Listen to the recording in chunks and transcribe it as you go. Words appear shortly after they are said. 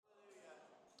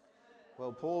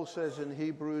Well, Paul says in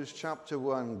Hebrews chapter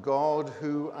 1, God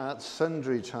who at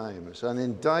sundry times and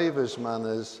in divers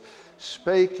manners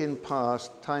spake in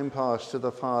time past to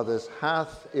the fathers,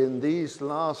 hath in these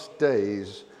last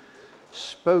days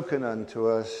spoken unto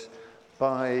us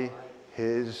by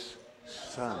his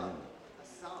Son.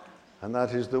 And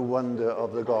that is the wonder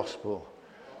of the gospel.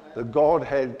 The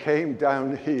Godhead came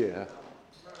down here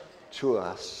to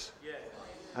us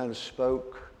and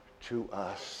spoke to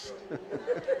us.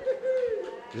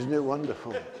 Isn't it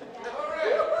wonderful?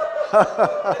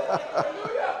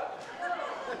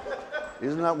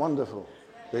 Isn't that wonderful?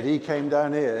 That he came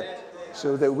down here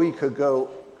so that we could go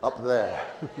up there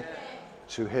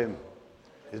to him.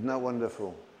 Isn't that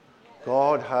wonderful?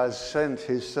 God has sent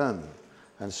his Son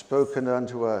and spoken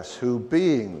unto us, who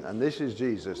being, and this is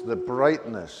Jesus, the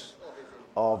brightness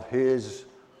of his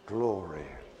glory.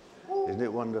 Isn't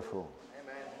it wonderful?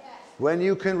 When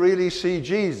you can really see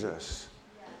Jesus,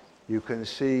 you can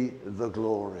see the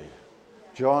glory.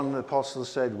 John the Apostle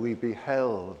said, we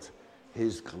beheld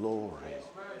his glory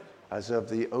as of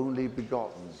the only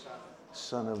begotten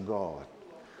Son of God.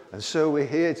 And so we're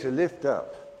here to lift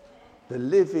up the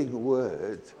living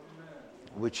word,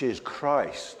 which is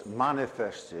Christ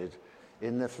manifested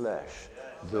in the flesh.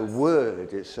 The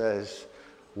word, it says,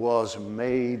 was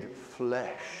made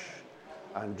flesh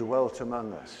and dwelt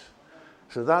among us.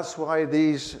 So that's why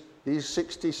these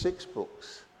 66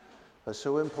 books are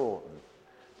so important,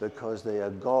 because they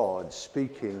are God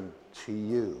speaking to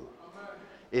you,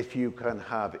 if you can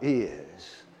have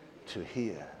ears to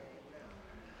hear.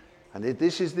 And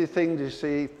this is the thing to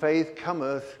see, faith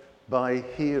cometh by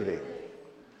hearing,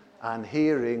 and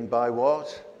hearing by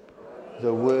what?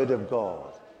 The word of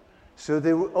God. So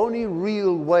the only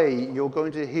real way you're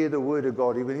going to hear the word of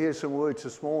God, you will hear some words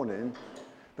this morning,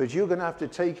 but you're going to have to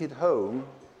take it home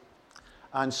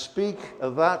and speak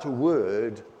that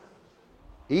word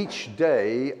each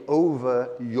day over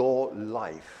your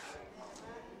life.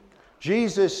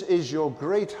 Jesus is your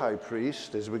great high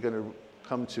priest, as we're going to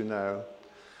come to now,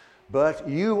 but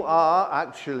you are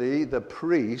actually the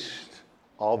priest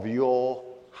of your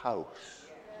house,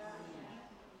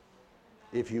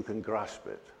 if you can grasp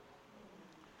it.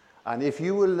 And if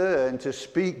you will learn to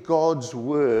speak God's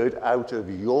word out of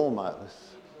your mouth,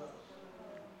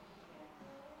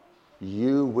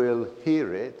 you will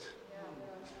hear it,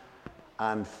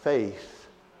 and faith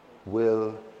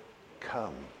will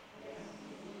come.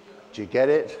 Do you get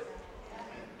it?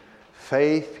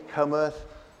 Faith cometh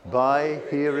by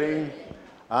hearing,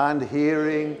 and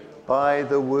hearing by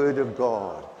the word of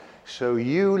God. So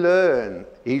you learn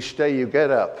each day you get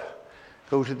up,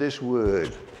 go to this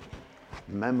word,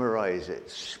 memorize it,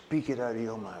 speak it out of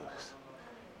your mouth.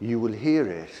 You will hear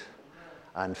it,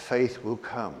 and faith will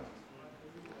come.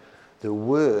 The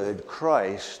word,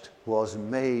 Christ, was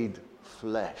made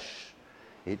flesh.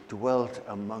 It dwelt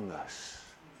among us.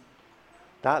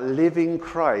 That living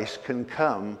Christ can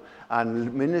come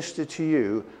and minister to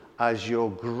you as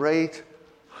your great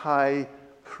high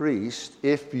priest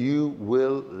if you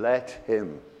will let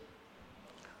him.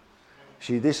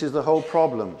 See, this is the whole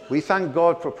problem. We thank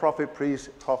God for prophet,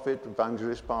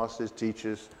 evangelists, pastors,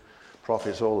 teachers,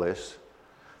 prophets, all this.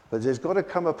 But there's got to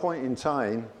come a point in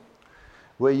time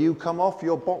where you come off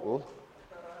your bottle.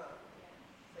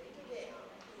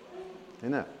 You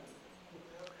know,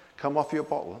 come off your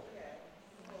bottle.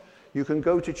 You can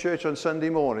go to church on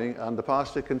Sunday morning and the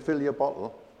pastor can fill your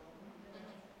bottle.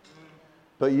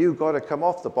 But you've got to come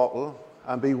off the bottle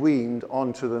and be weaned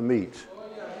onto the meat.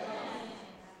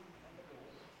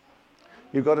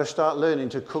 You've got to start learning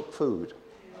to cook food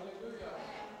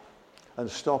and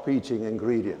stop eating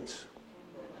ingredients.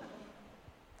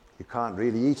 You can't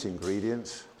really eat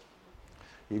ingredients.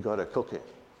 You've got to cook it.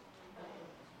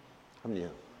 Haven't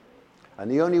you? And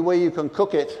the only way you can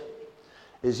cook it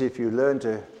is if you learn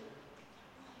to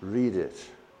read it,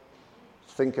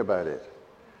 think about it,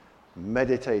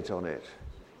 meditate on it,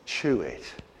 chew it,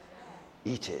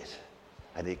 eat it,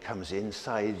 and it comes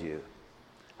inside you,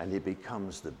 and it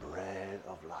becomes the bread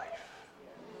of life.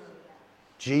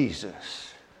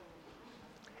 Jesus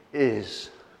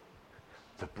is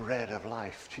the bread of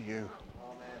life to you.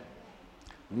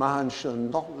 Man shall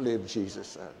not live, Jesus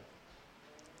said,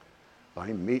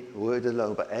 by meat word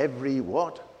alone, but every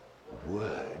what?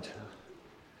 Word.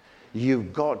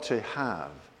 You've got to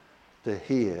have to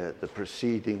hear the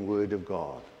preceding word of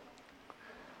God.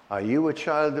 Are you a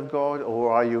child of God or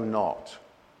are you not?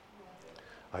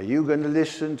 Are you going to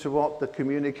listen to what the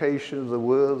communication of the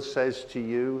world says to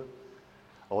you,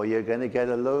 or you're going to get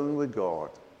alone with God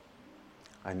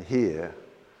and hear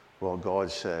what God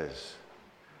says?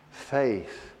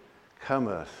 Faith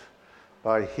cometh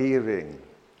by hearing,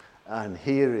 and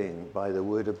hearing by the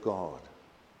word of God.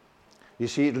 You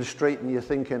see, it'll straighten your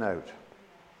thinking out.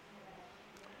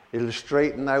 It'll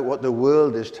straighten out what the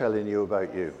world is telling you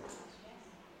about you.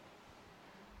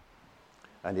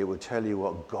 And it will tell you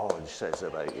what God says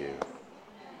about you.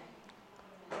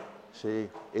 See,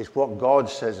 it's what God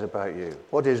says about you.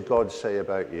 What does God say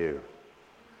about you?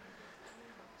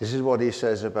 This is what he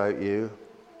says about you.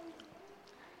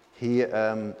 He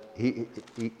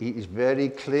is very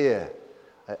clear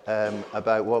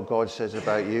about what God says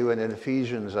about you. And in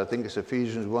Ephesians, I think it's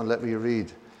Ephesians 1, let me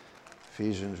read.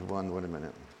 Ephesians 1, wait a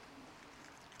minute.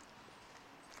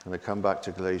 I'm going to come back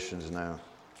to Galatians now.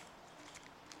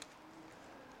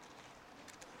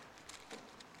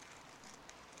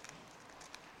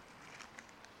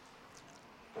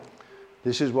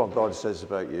 This is what God says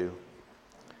about you.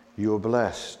 You are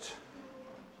blessed.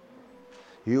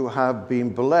 You have been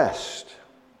blessed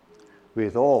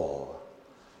with all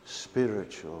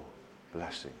spiritual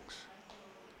blessings.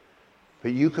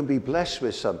 But you can be blessed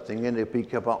with something and it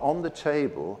become on the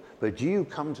table, but do you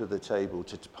come to the table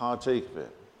to partake of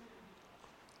it?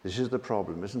 This is the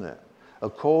problem, isn't it?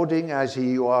 According as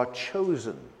you are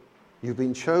chosen, you've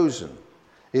been chosen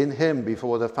in him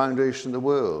before the foundation of the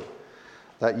world,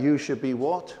 that you should be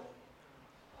what?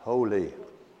 Holy.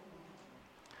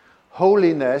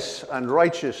 Holiness and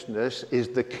righteousness is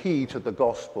the key to the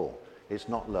gospel. It's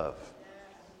not love.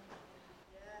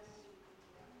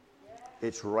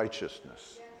 It's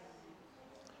righteousness.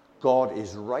 God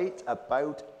is right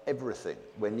about everything.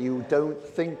 When you don't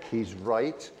think he's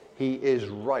right, he is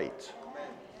right.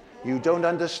 You don't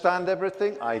understand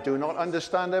everything. I do not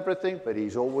understand everything, but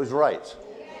he's always right.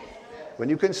 When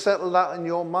you can settle that in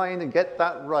your mind and get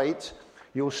that right,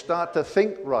 you'll start to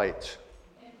think right.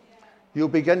 You'll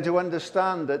begin to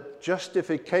understand that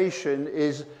justification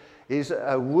is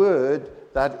a word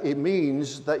that it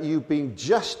means that you've been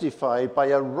justified by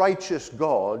a righteous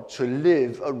God to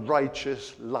live a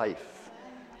righteous life.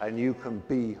 And you can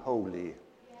be holy.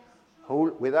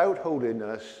 Without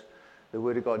holiness, the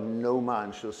word of God, no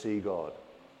man shall see God.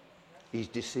 He's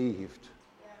deceived.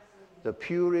 The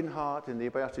pure in heart in the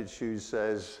Beatitudes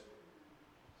says,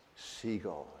 see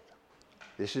God.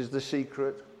 This is the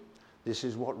secret. This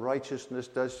is what righteousness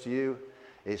does to you.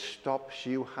 It stops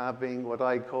you having what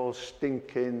I call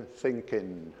stinking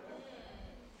thinking.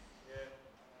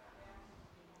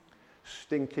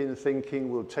 Stinking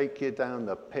thinking will take you down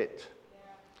the pit.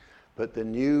 But the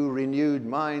new renewed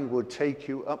mind will take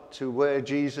you up to where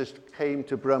Jesus came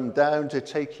to bring down to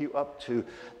take you up to,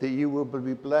 that you will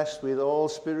be blessed with all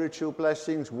spiritual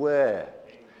blessings. Where?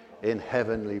 In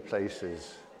heavenly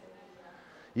places.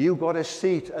 You got a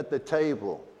seat at the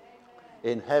table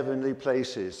in heavenly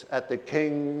places, at the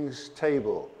king's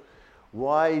table.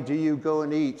 Why do you go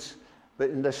and eat but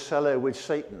in the cellar with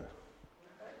Satan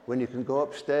when you can go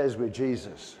upstairs with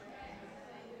Jesus?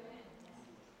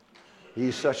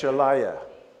 He's such a liar.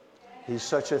 He's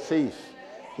such a thief.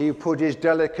 He put his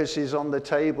delicacies on the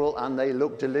table and they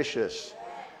look delicious.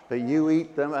 But you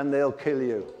eat them and they'll kill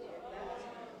you.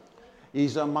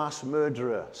 He's a mass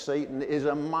murderer. Satan is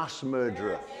a mass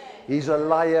murderer. He's a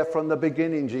liar from the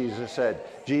beginning, Jesus said.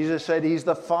 Jesus said he's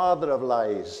the father of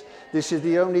lies. This is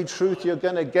the only truth you're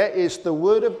going to get is the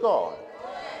Word of God.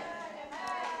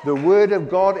 The Word of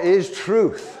God is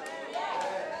truth.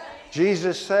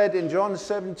 Jesus said in John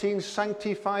 17,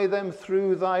 sanctify them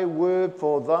through thy word,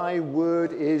 for thy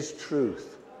word is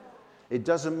truth. It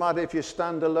doesn't matter if you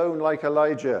stand alone like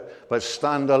Elijah, but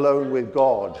stand alone with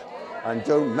God and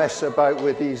don't mess about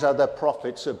with these other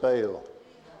prophets of Baal.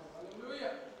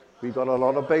 We've got a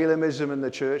lot of Balaamism in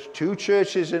the church. 2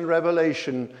 churches in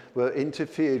Revelation were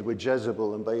interfered with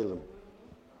Jezebel and Balaam.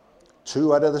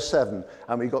 2 out of the 7.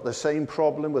 And we've got the same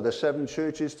problem with the 7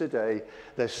 churches today.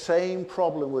 The same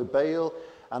problem with Baal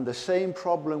and the same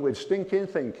problem with stinking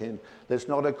thinking that's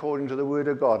not according to the Word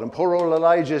of God. And poor old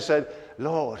Elijah said,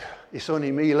 Lord, it's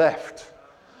only me left.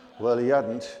 Well, he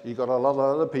hadn't. He got a lot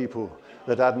of other people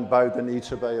that hadn't bowed the knee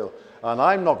to Baal. And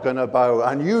I'm not going to bow,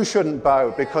 and you shouldn't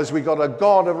bow, because we got a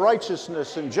God of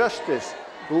righteousness and justice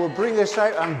who will bring us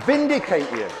out and vindicate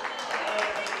you.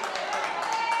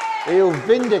 He'll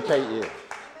vindicate you.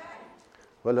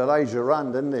 Well, Elijah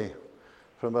ran, didn't he?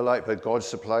 From a light, but God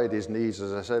supplied his needs,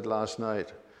 as I said last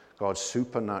night. God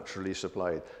supernaturally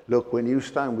supplied. Look, when you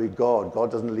stand with God,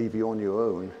 God doesn't leave you on your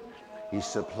own. He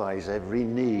supplies every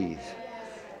need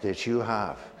that you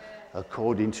have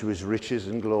according to his riches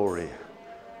and glory.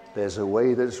 There's a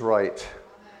way that's right.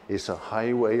 It's a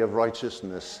highway of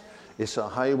righteousness. It's a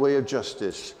highway of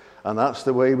justice. And that's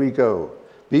the way we go.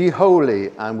 Be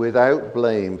holy and without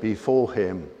blame before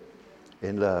him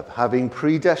in love, having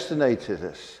predestinated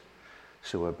us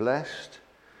So we're blessed,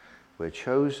 we're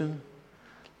chosen,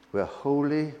 we're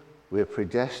holy, we're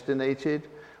predestinated,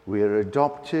 we are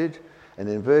adopted. And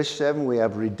in verse 7, we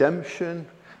have redemption,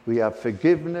 we have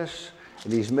forgiveness,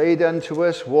 and he's made unto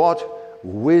us what?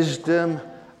 Wisdom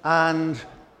and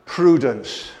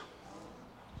prudence.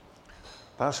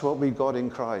 That's what we got in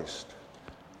Christ.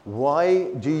 Why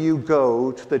do you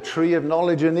go to the tree of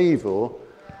knowledge and evil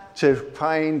to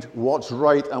find what's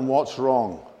right and what's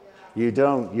wrong? You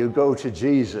don't. You go to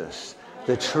Jesus,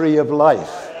 the tree of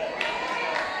life.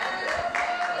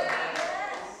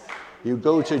 You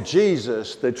go to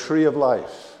Jesus, the tree of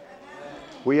life.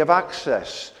 We have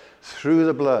access through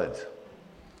the blood.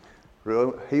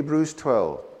 Hebrews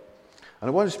 12. And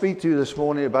I want to speak to you this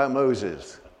morning about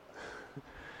Moses.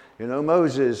 You know,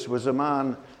 Moses was a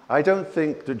man, I don't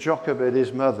think that Jochebed,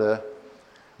 his mother,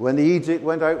 when the edict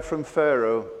went out from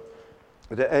Pharaoh,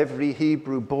 that every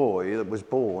Hebrew boy that was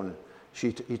born,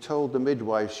 he told the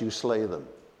midwives, you slay them.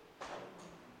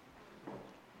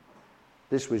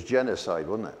 This was genocide,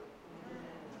 wasn't it?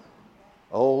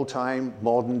 Old time,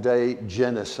 modern day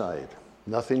genocide.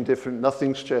 Nothing different,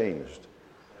 nothing's changed.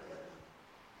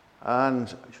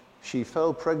 And she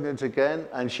fell pregnant again,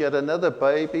 and she had another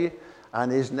baby,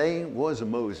 and his name was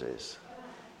Moses.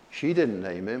 She didn't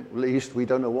name him, at least we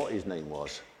don't know what his name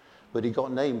was. But he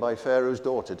got named by Pharaoh's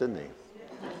daughter, didn't he?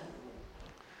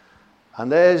 And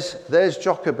there's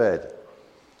Jochebed.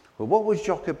 Well, what was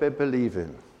Jochebed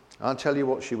believing? I'll tell you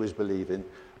what she was believing.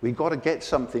 We've got to get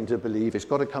something to believe. It's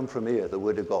got to come from here, the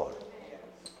Word of God.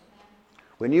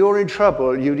 When you're in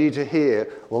trouble, you need to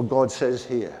hear what God says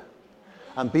here.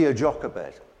 And be a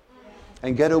Jochebed.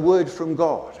 And get a word from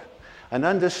God. And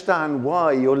understand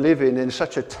why you're living in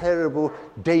such a terrible,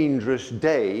 dangerous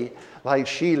day like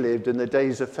she lived in the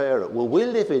days of Pharaoh. Well, we're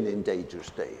living in dangerous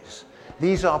days.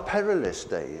 These are perilous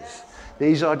days.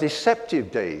 These are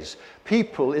deceptive days.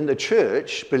 People in the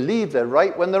church believe they're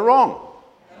right when they're wrong.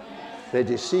 They're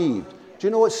deceived. Do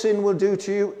you know what sin will do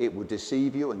to you? It will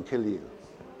deceive you and kill you.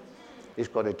 It's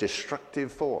got a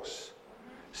destructive force.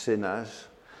 Sin has.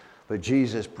 But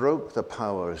Jesus broke the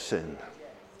power of sin.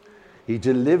 He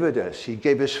delivered us. He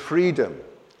gave us freedom.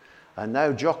 And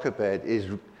now Jochebed is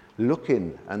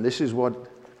looking, and this is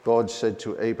what God said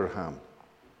to Abraham.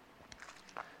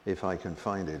 If I can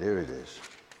find it, here it is.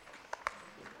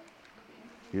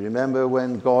 You remember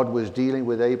when God was dealing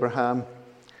with Abraham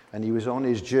and he was on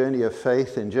his journey of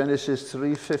faith in Genesis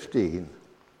 3:15,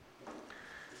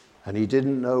 and he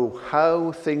didn't know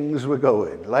how things were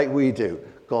going, like we do.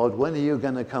 God, when are you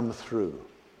going to come through?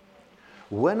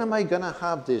 When am I going to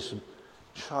have this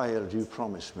child you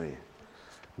promised me?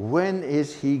 When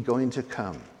is he going to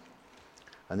come?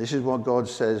 And this is what God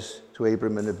says to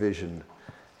Abraham in a vision.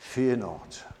 Fear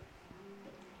not.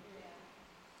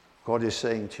 God is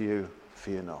saying to you,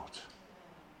 fear not.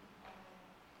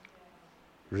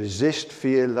 Resist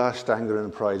fear, lust, anger,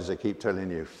 and pride, as I keep telling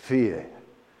you. Fear.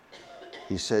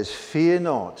 He says, fear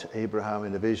not, Abraham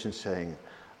in a vision, saying,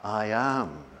 I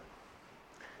am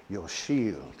your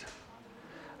shield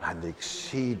and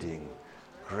exceeding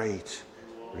great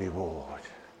reward.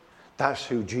 That's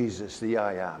who Jesus, the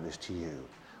I am, is to you.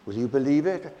 Will you believe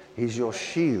it? He's your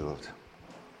shield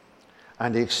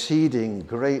and exceeding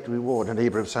great reward. And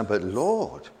Abraham said, but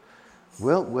Lord,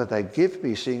 will thou give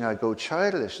me, seeing I go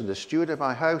childless, and the steward of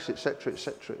my house, etc.,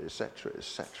 etc., etc.,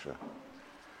 etc.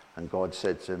 And God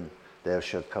said to him, there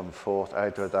shall come forth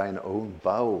out of thine own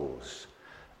bowels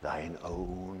thine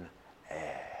own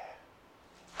heir.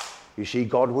 You see,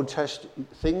 God would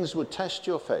things would test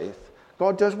your faith.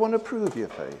 God does want to prove your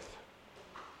faith.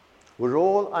 We're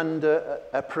all under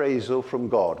appraisal from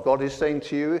God. God is saying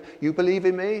to you, you believe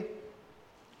in me?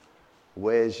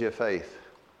 Where's your faith?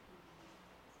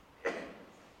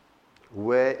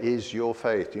 Where is your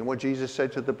faith? You know what Jesus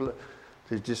said to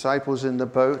the disciples in the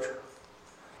boat?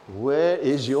 Where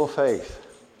is your faith?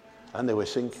 And they were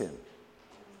sinking.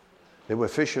 They were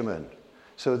fishermen.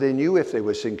 So they knew if they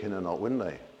were sinking or not, wouldn't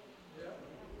they?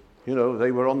 You know,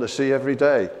 they were on the sea every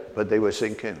day, but they were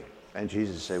sinking. And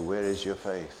Jesus said, where is your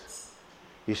faith?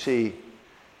 You see,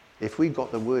 if we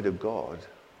got the word of God,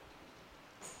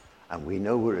 and we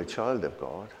know we're a child of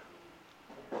God,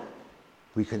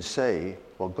 we can say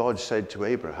what God said to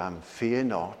Abraham, fear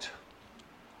not.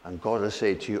 And God will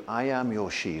say to you, I am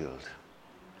your shield.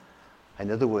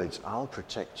 In other words, I'll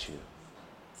protect you.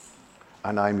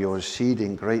 And I'm your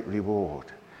exceeding great reward.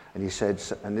 And he said,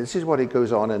 and this is what it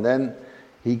goes on, and then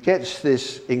he gets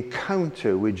this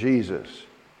encounter with Jesus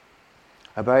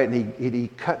about, and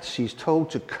he's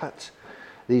told to cut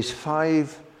these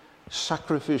 5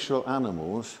 sacrificial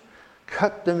animals,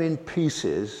 cut them in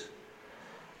pieces,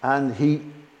 and he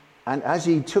And as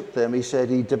he took them, he said,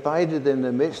 he divided them in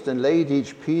the midst and laid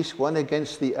each piece one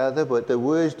against the other, but the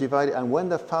words divided. And when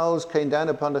the fowls came down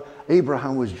upon them,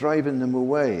 Abraham was driving them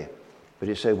away. But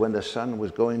it said, when the sun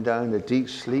was going down, a deep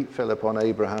sleep fell upon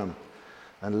Abraham.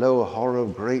 And lo, a horror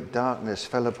of great darkness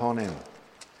fell upon him.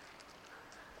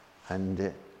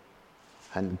 And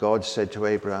God said to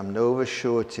Abraham, know of a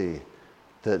surety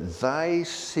that thy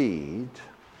seed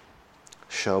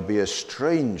shall be a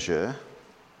stranger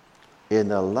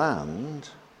in a land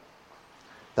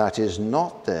that is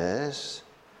not theirs,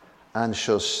 and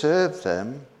shall serve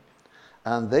them,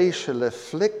 and they shall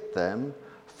afflict them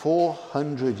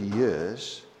 400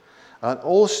 years. And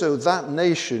also that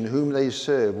nation whom they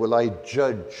serve will I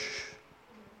judge.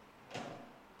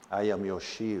 I am your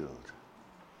shield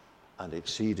and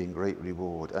exceeding great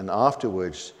reward. And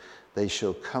afterwards they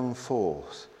shall come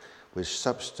forth with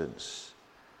substance,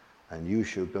 and you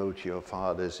shall go to your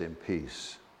fathers in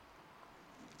peace.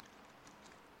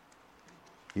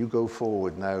 You go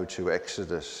forward now to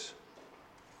Exodus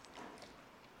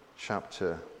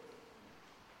chapter 1.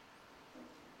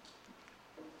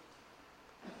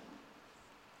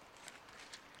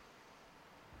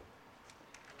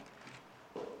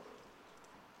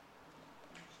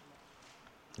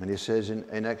 And he says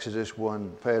in Exodus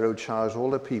 1, Pharaoh charged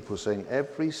all the people, saying,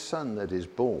 every son that is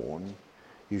born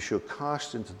you shall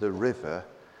cast into the river,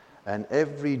 and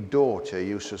every daughter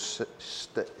you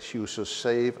shall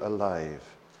save alive.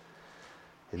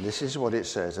 And this is what it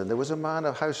says. And there was a man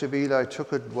of house of Eli,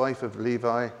 took a wife of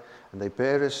Levi, and they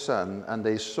bare a son, and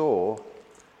they saw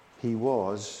he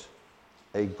was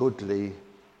a goodly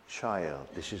child.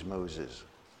 This is Moses.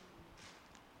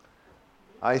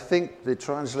 I think the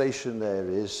translation there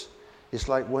is, it's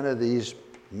like one of these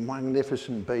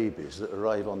magnificent babies that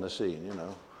arrive on the scene, you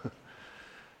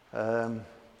know.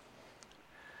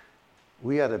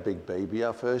 We had a big baby,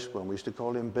 our first one. We used to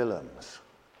call him Billams.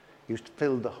 He used to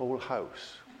fill the whole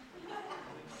house.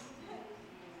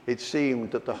 It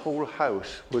seemed that the whole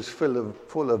house was full of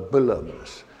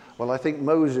Billams. Well, I think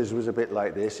Moses was a bit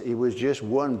like this. He was just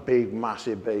one big,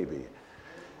 massive baby.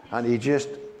 And he just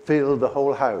filled the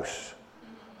whole house.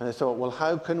 And I thought, well,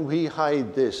 how can we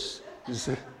hide this?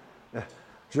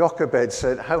 Jochebed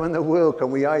said, how in the world can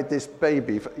we hide this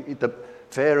baby?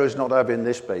 Pharaoh's not having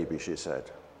this baby, she said.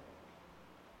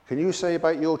 Can you say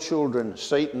about your children,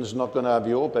 Satan's not going to have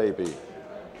your baby?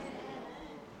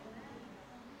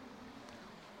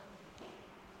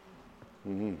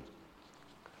 Mm-hmm.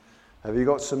 Have you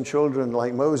got some children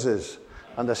like Moses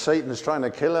and the Satan's trying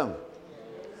to kill them?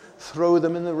 Throw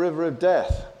them in the river of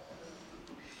death.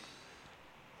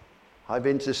 I've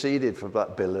interceded for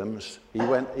that Billams.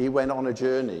 He went on a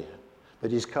journey,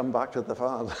 but he's come back to the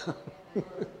Father.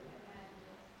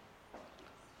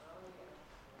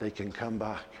 They can come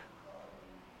back.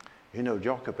 You know,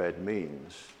 Jochebed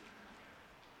means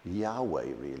Yahweh,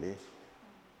 really.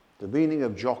 The meaning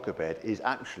of Jochebed is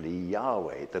actually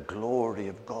Yahweh, the glory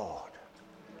of God.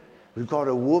 We've got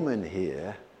a woman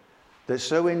here that's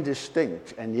so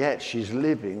indistinct, and yet she's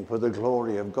living for the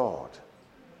glory of God.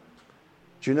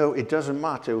 Do you know, it doesn't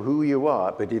matter who you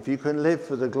are, but if you can live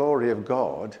for the glory of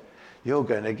God, you're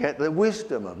going to get the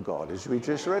wisdom of God, as we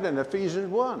just read in Ephesians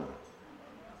 1.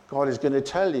 God is going to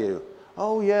tell you,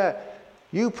 oh yeah,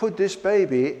 you put this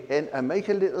baby in and make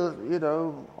a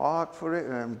little, ark for it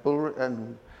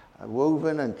and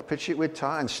woven and pitch it with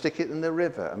tar and stick it in the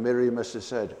river. And Miriam must have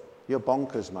said, you're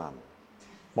bonkers, man.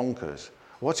 Bonkers.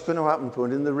 What's going to happen to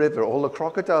him in the river? All the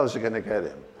crocodiles are going to get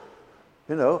him.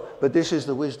 But this is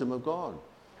the wisdom of God.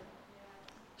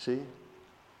 See?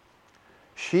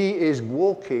 She is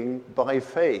walking by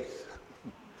faith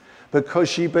because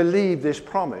she believed this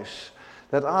promise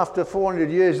that after 400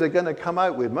 years they're going to come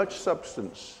out with much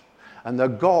substance and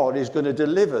that God is going to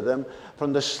deliver them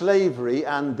from the slavery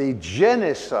and the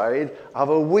genocide of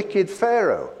a wicked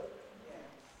Pharaoh.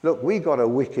 Look, we got a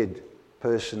wicked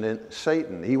person in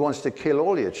Satan. He wants to kill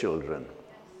all your children.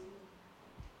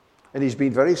 And he's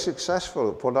been very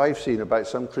successful, what I've seen about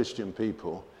some Christian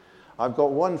people. I've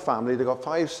got one family, they've got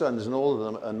 5 sons, and all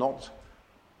of them are not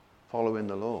following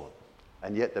the Lord.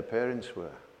 And yet their parents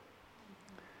were.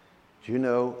 Do you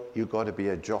know, you've got to be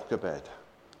a Jochebed.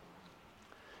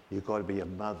 You've got to be a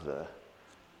mother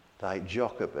like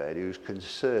Jochebed who's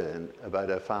concerned about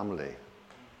her family.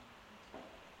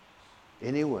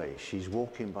 Anyway, she's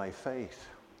walking by faith.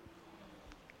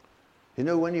 You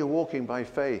know, when you're walking by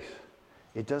faith,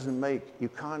 you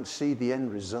can't see the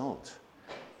end result.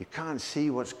 You can't see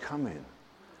what's coming.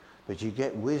 But you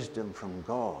get wisdom from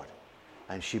God.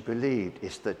 And she believed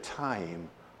it's the time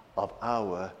of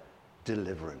our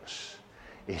deliverance.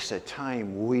 It's a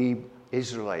time we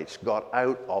Israelites got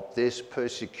out of this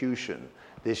persecution,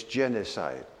 this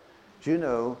genocide. Do you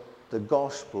know the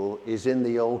gospel is in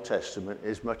the Old Testament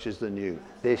as much as the New?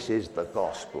 This is the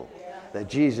gospel. That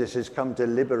Jesus has come to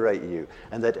liberate you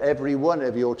and that every one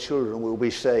of your children will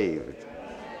be saved.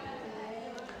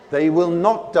 They will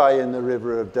not die in the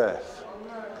river of death.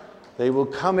 They will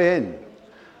come in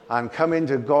and come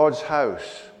into God's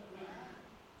house.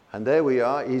 And there we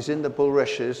are, he's in the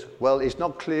bulrushes. Well, it's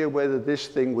not clear whether this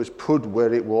thing was put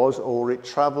where it was or it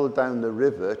traveled down the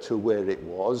river to where it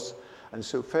was. And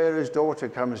so Pharaoh's daughter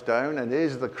comes down, and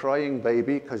here's the crying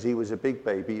baby, because he was a big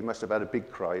baby. He must have had a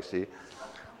big cry, see.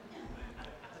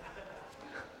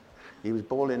 He was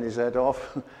bawling his head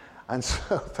off. And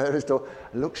so Pharaoh's daughter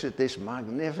looks at this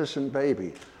magnificent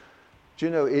baby. Do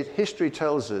you know, history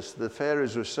tells us the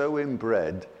pharaohs were so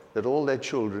inbred that all their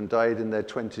children died in their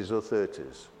 20s or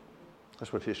 30s.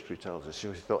 That's what history tells us.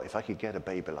 So he thought, if I could get a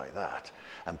baby like that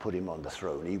and put him on the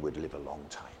throne, he would live a long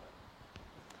time.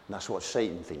 And that's what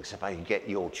Satan thinks. If I can get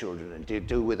your children and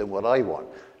do with them what I want.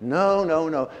 No, no,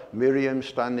 no. Miriam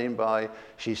standing by,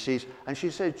 she sees, and she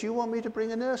says, do you want me to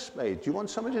bring a nursemaid? Do you want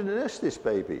somebody to nurse this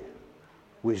baby?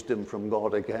 Wisdom from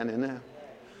God again, isn't it?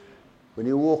 When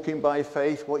you're walking by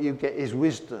faith, what you get is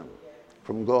wisdom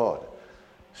from God.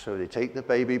 So they take the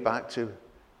baby back to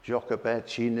Jochebed.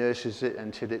 She nurses it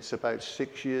until it's about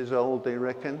 6 years old, they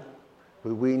reckon.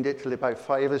 We weaned it till about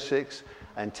 5 or 6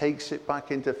 and takes it back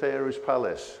into Pharaoh's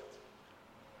palace.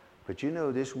 But you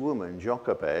know, this woman,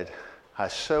 Jochebed,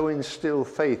 has so instilled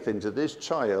faith into this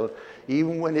child,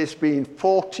 even when it's been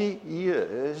 40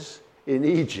 years in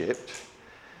Egypt,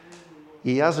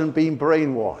 he hasn't been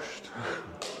brainwashed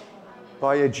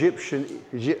by Egyptian,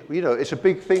 you know, it's a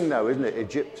big thing now, isn't it?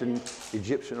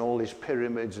 Egyptian, all these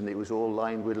pyramids, and it was all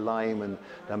lined with lime, and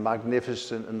the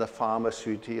magnificent, and the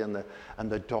pharmaceutical,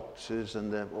 and the doctors,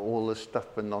 and all the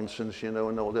stuff and nonsense, you know,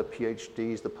 and all the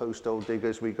PhDs, the post-hole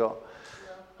diggers we got.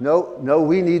 No,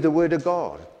 we need the Word of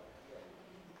God.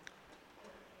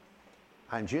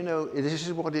 And you know, this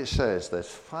is what it says. There's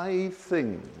 5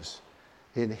 things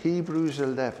in Hebrews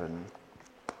 11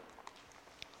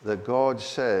 that God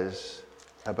says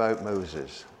about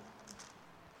Moses.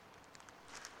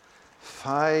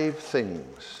 5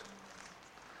 things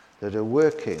that are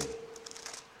working.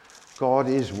 God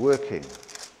is working.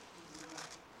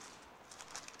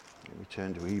 Let me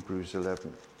turn to Hebrews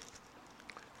 11.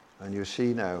 And you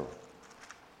see now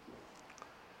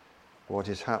what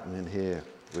is happening here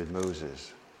with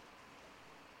Moses.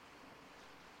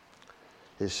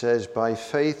 It says, by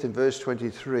faith in verse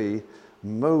 23,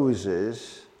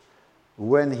 Moses,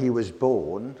 when he was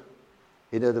born,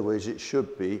 in other words, it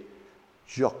should be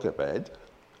Jochebed,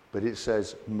 but it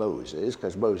says Moses,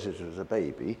 because Moses was a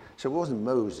baby. So it wasn't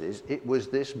Moses, it was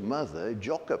this mother,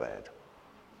 Jochebed.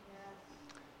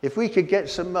 If we could get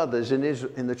some mothers in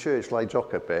the church like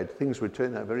Jochebed, things would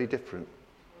turn out very different.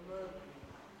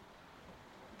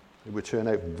 It would turn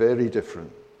out very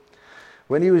different.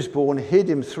 When he was born, hid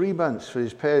him 3 months for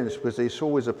his parents because they saw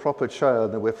he was a proper child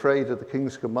and they were afraid of the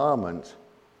king's commandment.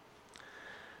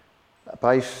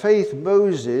 By faith,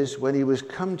 Moses, when he was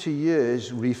come to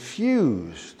years,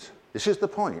 refused, this is the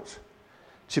point,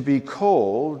 to be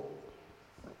called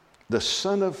the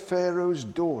son of Pharaoh's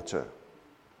daughter,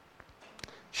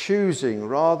 choosing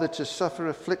rather to suffer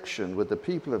affliction with the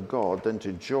people of God than to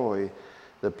enjoy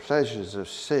the pleasures of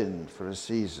sin for a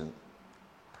season.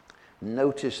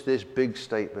 Notice this big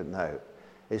statement now.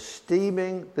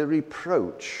 Esteeming the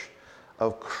reproach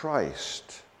of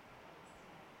Christ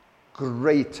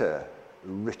greater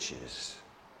riches.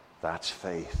 That's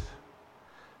faith.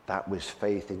 That was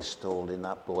faith installed in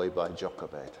that boy by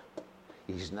Jochebed.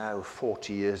 He's now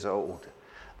 40 years old.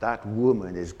 That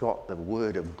woman has got the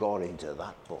word of God into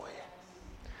that boy.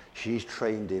 She's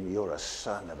trained him, you're a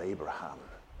son of Abraham.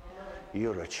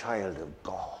 You're a child of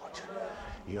God.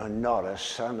 You're not a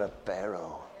son of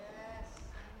Pharaoh.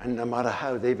 And no matter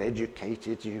how they've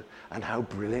educated you and how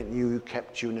brilliant you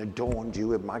kept you and adorned you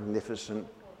with magnificent,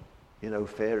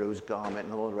 Pharaoh's garment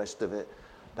and all the rest of it,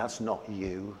 that's not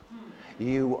you.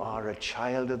 You are a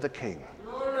child of the King.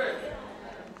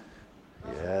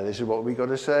 Yeah, this is what we got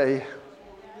to say.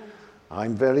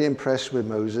 I'm very impressed with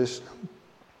Moses.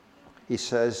 He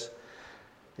says,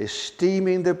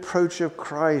 esteeming the approach of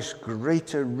Christ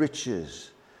greater riches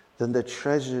than the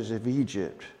treasures of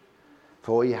Egypt.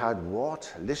 For he had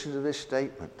what? Listen to this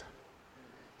statement.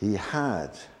 He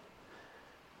had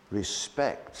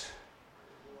respect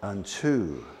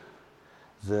unto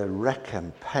the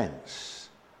recompense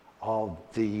of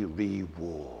the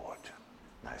reward.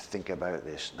 Now think about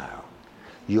this now.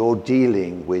 You're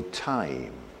dealing with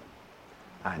time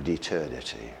and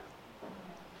eternity.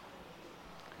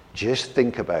 Just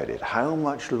think about it. How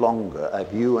much longer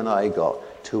have you and I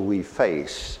got till we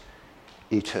face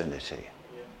eternity?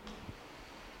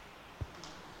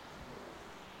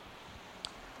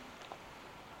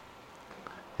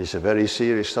 It's a very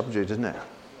serious subject, isn't it?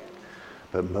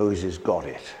 But Moses got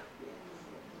it.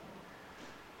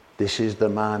 This is the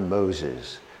man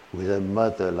Moses, with a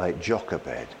mother like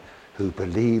Jochebed, who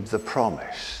believed the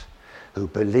promise, who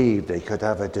believed they could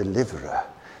have a deliverer.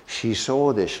 She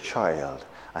saw this child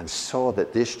and saw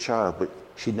that this child, but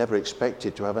she never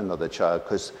expected to have another child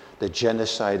because the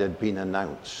genocide had been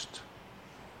announced.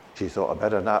 She thought, I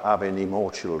better not have any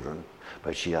more children,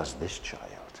 but she has this child.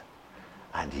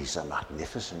 And he's a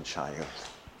magnificent child.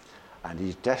 And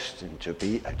he's destined to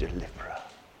be a deliverer.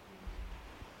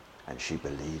 And she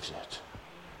believes it.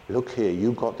 Look here,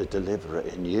 you've got the deliverer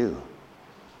in you.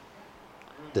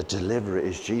 The deliverer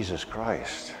is Jesus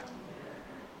Christ.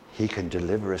 He can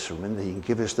deliver us from anything. He can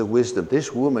give us the wisdom.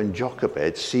 This woman,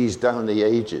 Jochebed, sees down the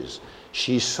ages.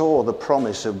 She saw the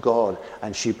promise of God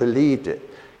and she believed it.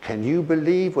 Can you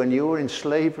believe when you're in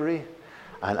slavery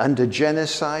and under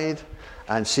genocide?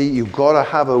 And see, you've got to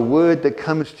have a word that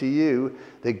comes to you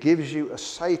that gives you a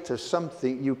sight of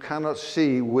something you cannot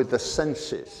see with the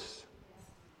senses.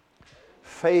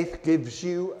 Faith gives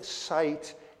you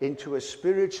sight into a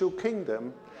spiritual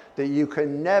kingdom that you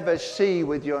can never see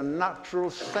with your natural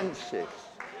senses.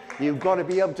 You've got to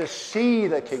be able to see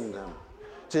the kingdom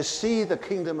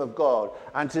of God,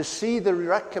 and to see the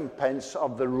recompense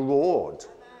of the reward.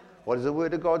 What does the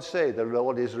word of God say? The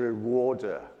Lord is a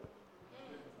rewarder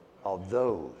of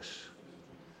those.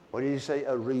 What did he say?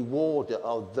 A rewarder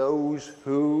of those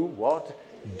who, what?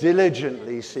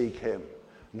 Diligently seek him.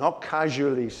 Not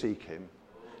casually seek him.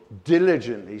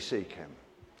 Diligently seek him.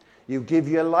 You give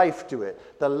your life to it.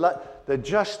 The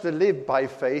just to live by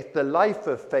faith, the life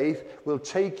of faith will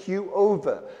take you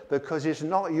over, because it's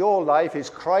not your life, it's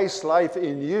Christ's life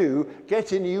in you,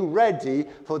 getting you ready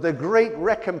for the great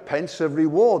recompense of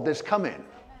reward that's coming.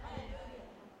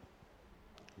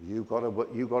 You've got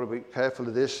to be careful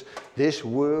of this. This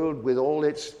world with all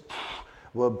its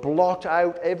will blot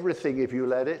out everything if you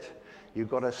let it. You've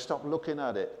got to stop looking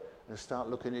at it and start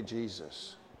looking at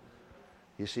Jesus.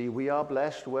 You see, we are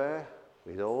blessed where?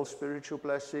 With all spiritual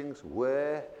blessings.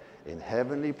 Where? In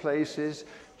heavenly places.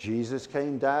 Jesus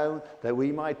came down that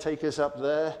we might take us up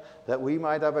there, that we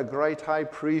might have a great high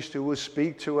priest who will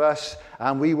speak to us,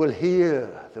 and we will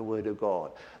hear the word of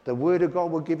God. The word of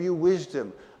God will give you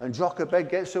wisdom. And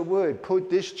Jochebed gets a word. Put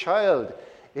this child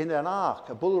in an ark,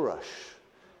 a bulrush,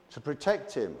 to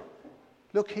protect him.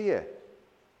 Look here.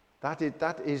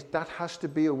 That has to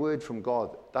be a word from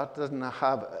God. That doesn't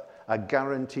have a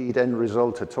guaranteed end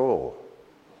result at all.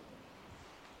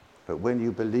 But when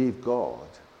you believe God,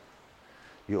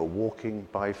 you're walking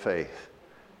by faith.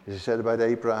 As he said about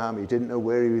Abraham, he didn't know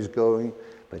where he was going,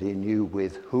 but he knew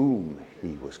with whom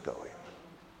he was going.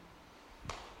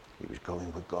 He was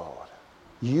going with God.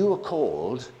 You are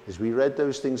called, as we read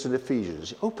those things in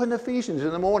Ephesians, open Ephesians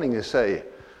in the morning and say,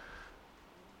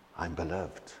 I'm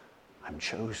beloved, I'm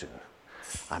chosen,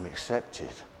 I'm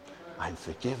accepted, I'm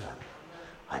forgiven,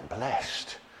 I'm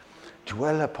blessed.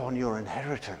 Dwell upon your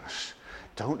inheritance.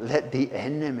 Don't let the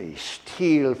enemy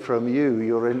steal from you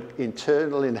your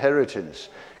internal inheritance,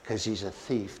 because he's a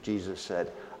thief, Jesus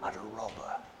said, and a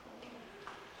robber.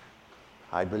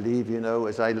 I believe,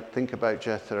 as I think about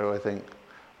Jethro, I think,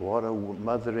 what a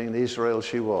mother in Israel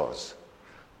she was.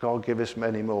 God give us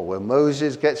many more. When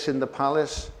Moses gets in the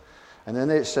palace, and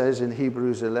then it says in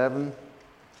Hebrews 11,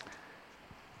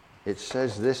 it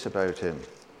says this about him.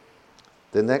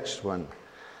 The next one.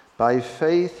 By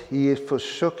faith he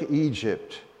forsook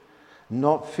Egypt,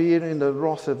 not fearing the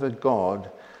wrath of a God,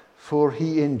 for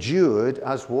he endured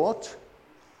as what?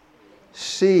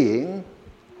 Seeing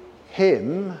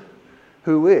him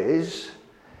who is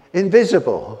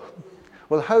invisible.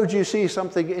 Well, how do you see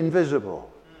something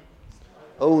invisible?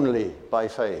 Only by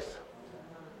faith.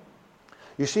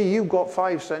 You see, you've got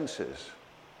 5 senses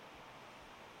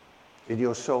in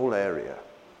your soul area.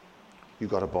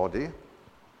 You've got a body,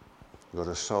 you've got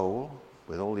a soul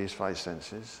with all these 5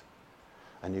 senses,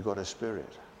 and you've got a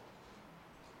spirit.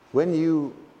 When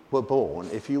you were born,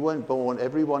 if you weren't born,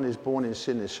 everyone is born in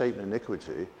sin and shape and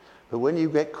iniquity, but when you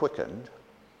get quickened,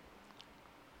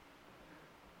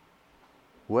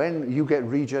 when you get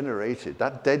regenerated,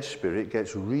 that dead spirit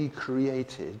gets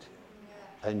recreated,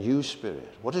 a new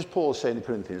spirit. What does Paul say in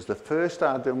Corinthians? The first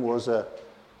Adam was a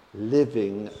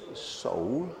living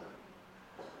soul,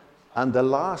 and the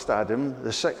last Adam,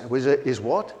 the second, is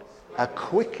what? A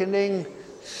quickening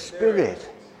spirit.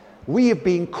 We have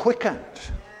been quickened,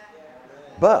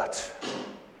 but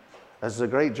As the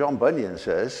great John Bunyan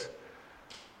says,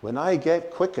 when I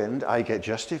get quickened, I get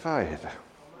justified.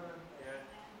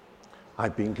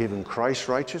 I've been given Christ's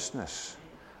righteousness.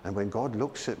 And when God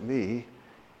looks at me,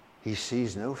 he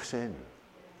sees no sin.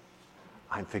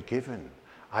 I'm forgiven.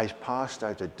 I passed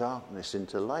out of darkness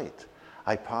into light.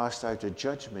 I passed out of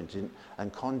judgment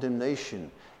and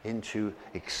condemnation into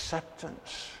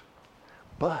acceptance.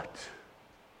 But,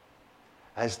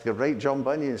 as the great John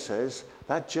Bunyan says,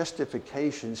 that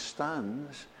justification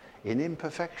stands in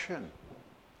imperfection.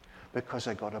 Because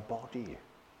I got a body.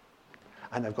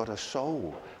 And I've got a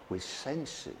soul with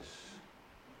senses.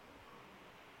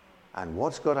 And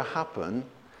what's got to happen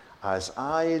as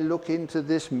I look into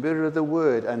this mirror of the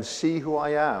Word and see who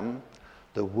I am,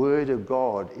 the Word of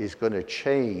God is going to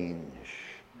change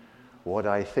what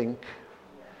I think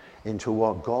into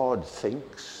what God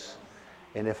thinks.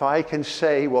 And if I can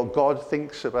say what God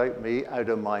thinks about me out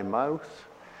of my mouth,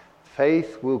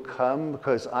 faith will come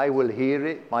because I will hear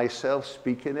it, myself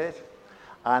speaking it,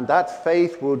 and that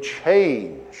faith will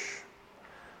change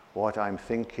what I'm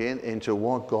thinking into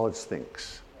what God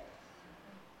thinks.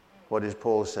 What does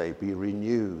Paul say? Be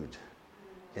renewed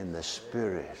in the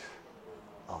spirit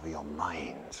of your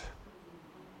mind.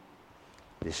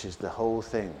 This is the whole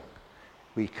thing.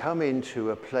 We come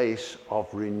into a place of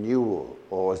renewal,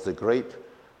 or as the great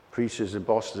preachers in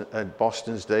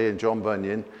Boston's day and John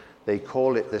Bunyan, they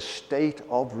call it the state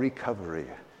of recovery.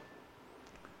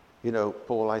 You know,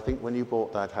 Paul, I think when you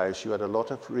bought that house, you had a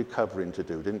lot of recovering to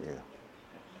do, didn't you?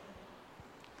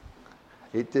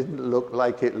 It didn't look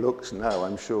like it looks now,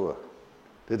 I'm sure.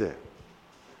 Did it?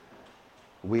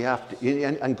 We have to,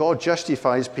 and God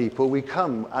justifies people. We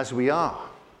come as we are.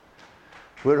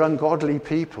 We're ungodly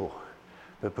people.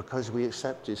 But because we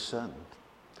accept his Son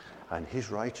and his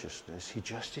righteousness, he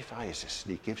justifies us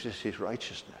and he gives us his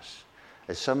righteousness.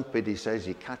 As somebody says,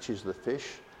 he catches the fish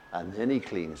and then he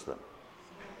cleans them.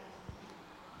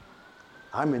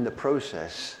 I'm in the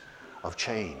process of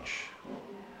change.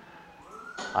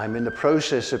 I'm in the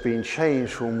process of being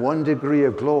changed from one degree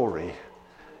of glory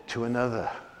to another.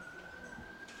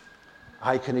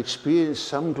 I can experience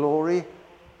some glory,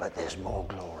 but there's more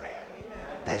glory.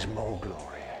 There's more glory.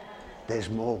 There's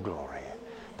more glory.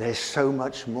 There's so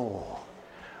much more.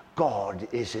 God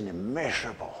is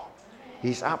immeasurable.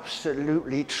 He's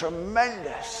absolutely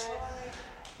tremendous.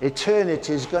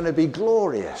 Eternity is going to be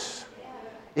glorious.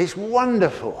 It's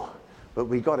wonderful, but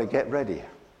we got to get ready.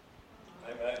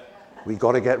 We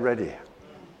got to get ready.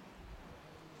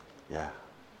 Yeah.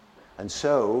 And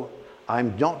so,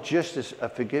 I'm not just a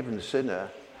forgiven sinner,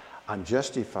 I'm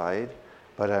justified,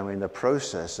 but I'm in the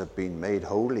process of being made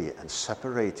holy and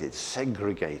separated,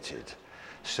 segregated,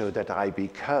 so that I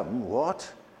become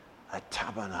what? A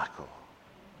tabernacle.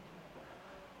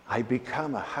 I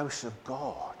become a house of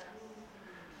God.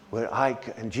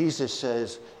 And Jesus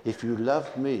says, if you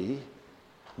love me,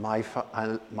 my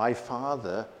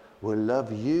Father will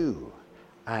love you.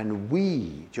 And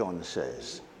we, John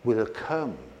says, will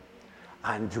come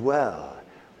and dwell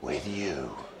with you.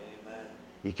 Amen.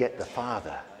 You get the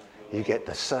Father, you get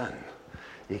the Son,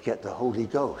 you get the Holy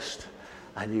Ghost,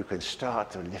 and you can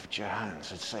start to lift your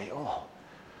hands and say, oh,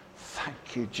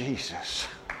 thank you, Jesus,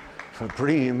 for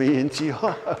bringing me into your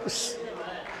house.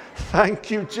 Thank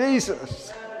you,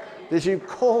 Jesus, that you've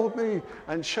called me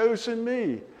and chosen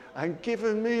me and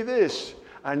given me this,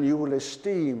 and you will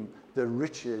esteem the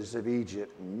riches of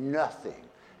Egypt nothing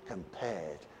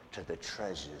compared to the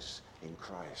treasures in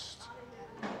Christ.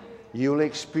 You'll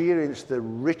experience the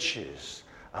riches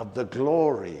of the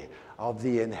glory of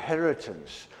the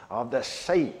inheritance of the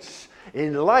saints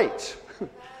in light.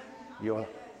 You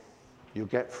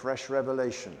get fresh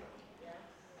revelation.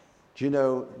 Do you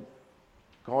know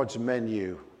God's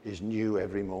menu is new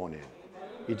every morning?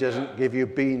 He doesn't give you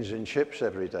beans and chips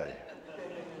every day.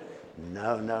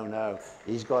 No.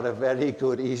 He's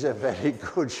a very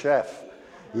good chef.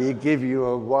 He'll give you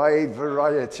a wide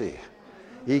variety.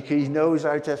 He knows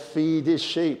how to feed his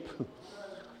sheep.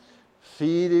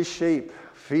 Feed his sheep.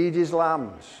 Feed his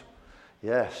lambs.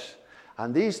 Yes.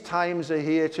 And these sessions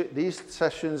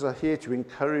are here to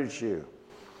encourage you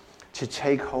to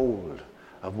take hold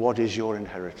of what is your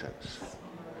inheritance.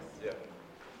 Yeah.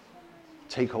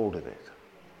 Take hold of it.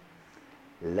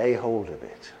 Lay hold of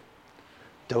it.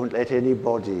 Don't let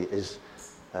anybody, as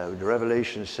the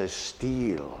Revelation says,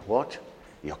 steal what?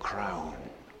 Your crown.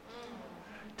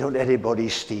 Don't let anybody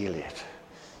steal it.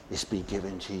 It's been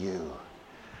given to you.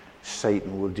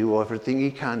 Satan will do everything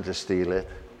he can to steal it.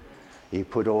 He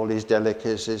put all his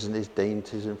delicacies and his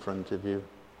dainties in front of you.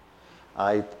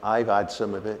 I've had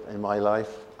some of it in my life.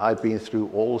 I've been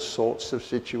through all sorts of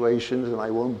situations, and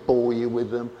I won't bore you with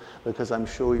them because I'm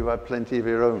sure you have plenty of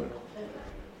your own.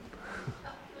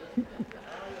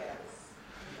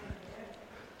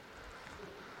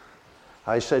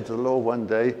 I said to the Lord one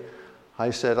day,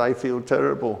 I said, I feel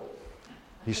terrible.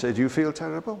 He said, you feel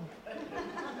terrible?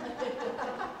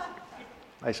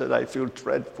 I said, I feel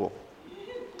dreadful.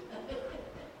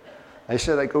 I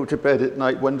said, I go to bed at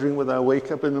night wondering whether I'll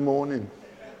wake up in the morning.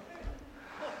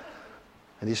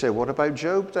 And he said, what about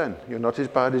Job then? You're not as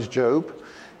bad as Job.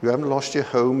 You haven't lost your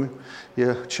home,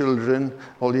 your children,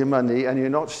 all your money, and you're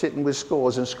not sitting with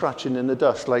scores and scratching in the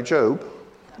dust like Job.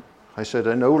 I said,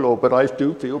 I know, Lord, but I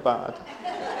do feel bad.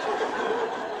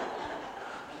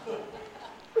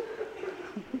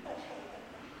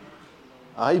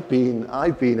 I've been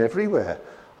everywhere.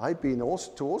 I've been to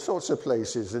all sorts of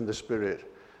places in the Spirit.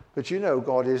 But you know,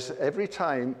 God is, every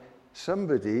time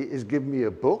somebody is giving me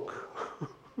a book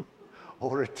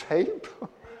or a tape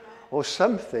or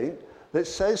something that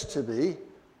says to me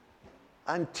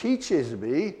and teaches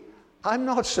me, I'm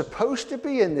not supposed to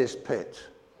be in this pit.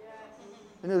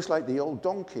 And it was like the old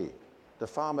donkey. The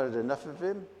farmer had enough of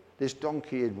him. This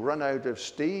donkey had run out of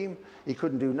steam. He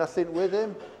couldn't do nothing with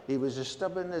him. He was as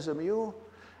stubborn as a mule.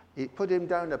 He put him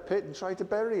down a pit and tried to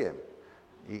bury him.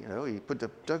 He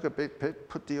dug a big pit,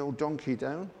 put the old donkey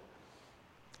down,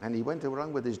 and he went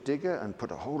around with his digger and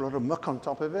put a whole lot of muck on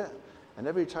top of it. And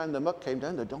every time the muck came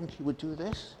down, the donkey would do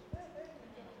this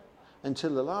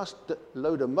until the last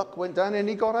load of muck went down and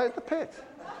he got out of the pit.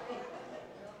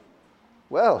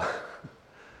 Well,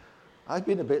 I've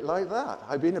been a bit like that.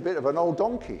 I've been a bit of an old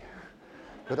donkey.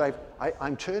 But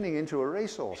I'm turning into a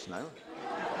racehorse now.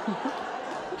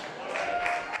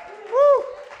 Woo!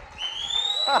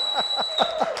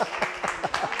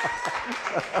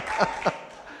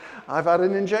 I've had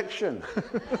an injection.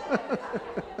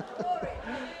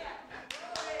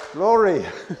 Glory.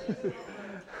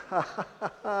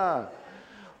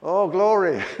 Oh,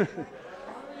 glory.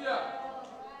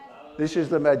 This is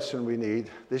the medicine we need.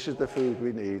 This is the food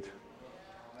we need.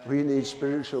 We need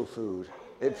spiritual food.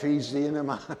 It feeds the inner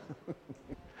man.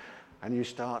 And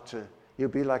you'll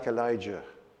be like Elijah.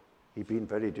 He'd been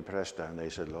very depressed down there.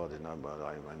 He said, Lord, there's none but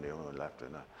I am the only left.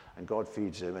 And God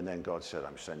feeds him, and then God said,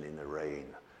 I'm sending the rain.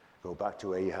 Go back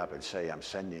to Ahab and say, I'm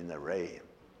sending the rain.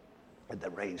 And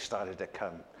the rain started to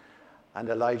come. And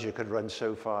Elijah could run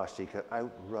so fast, he could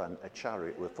outrun a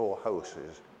chariot with four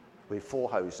horses.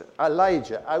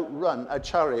 Elijah outrun a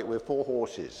chariot with 4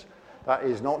 horses. That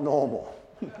is not normal.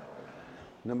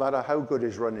 No matter how good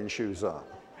his running shoes are.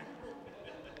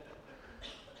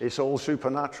 It's all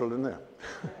supernatural, isn't it?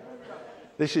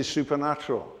 This is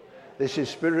supernatural. This is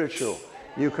spiritual.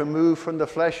 You can move from the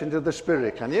flesh into the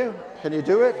spirit, can you? Can you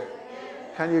do it?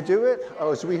 Can you do it?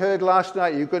 Oh, as we heard last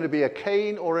night, you're going to be a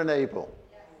Cain or an Abel.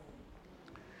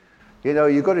 You know,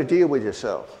 you've got to deal with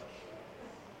yourself.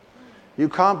 You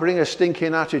can't bring a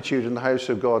stinking attitude in the house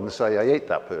of God and say, I hate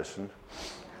that person.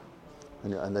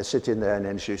 And they sit in there and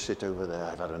then you sit over there.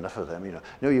 I've had enough of them, you know.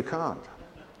 No, you can't.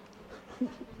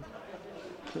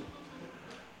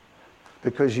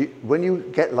 Because when you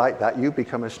get like that, you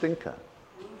become a stinker.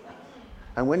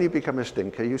 And when you become a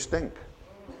stinker, you stink.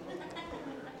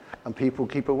 And people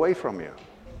keep away from you.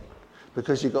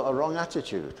 Because you've got a wrong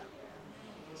attitude.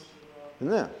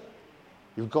 Isn't it?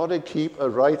 You've got to keep a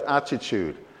right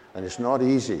attitude. And it's not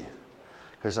easy.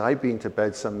 Because I've been to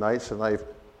bed some nights and I've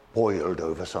boiled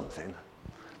over something.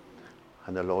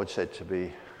 And the Lord said to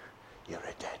me, you're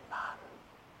a dead man.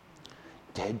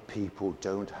 Dead people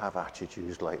don't have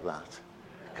attitudes like that.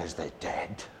 Because they're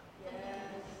dead.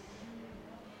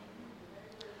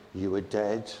 You are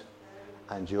dead.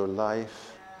 And your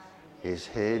life is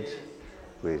hid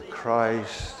with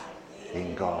Christ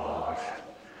in God.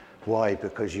 Why?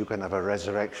 Because you can have a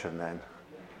resurrection then.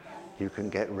 You can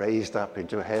get raised up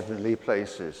into heavenly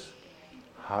places.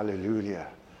 Hallelujah.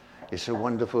 It's a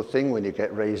wonderful thing when you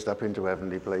get raised up into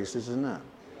heavenly places, isn't it?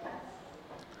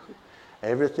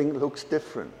 Everything looks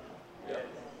different.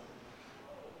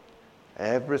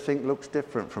 Everything looks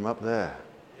different from up there.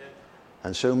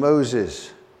 And so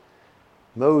Moses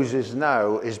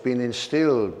now has been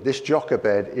instilled. This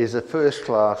Jochebed is a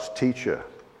first-class teacher.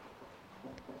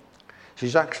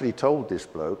 She's actually told this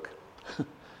bloke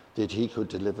that he could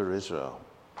deliver Israel.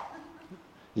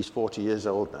 He's 40 years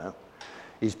old now.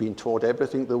 He's been taught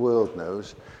everything the world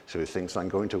knows, so he thinks, I'm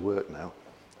going to work now.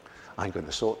 I'm going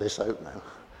to sort this out now.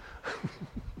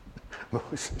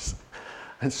 Moses.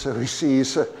 And so he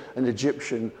sees an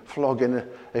Egyptian flogging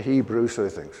a Hebrew, so he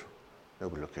thinks,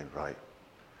 nobody looking right.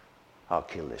 I'll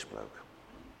kill this bloke.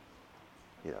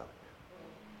 You know.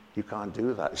 You can't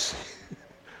do that. See?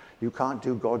 You can't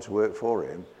do God's work for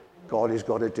him. God has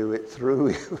got to do it through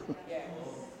you.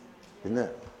 Isn't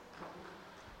it?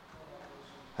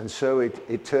 And so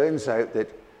it turns out that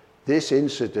this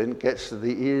incident gets to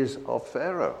the ears of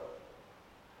Pharaoh.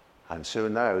 And so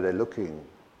now they're looking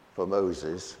for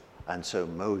Moses, and so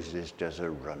Moses does a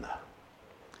runner.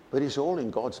 But it's all in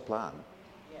God's plan.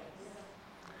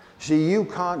 See, you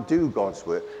can't do God's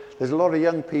work. There's a lot of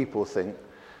young people think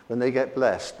when they get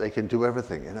blessed, they can do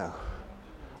everything, you know.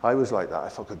 I was like that. I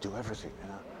thought I could do everything, you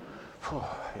know.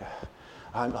 Yeah.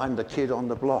 I'm the kid on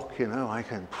the block, you know. I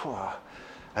can.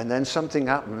 And then something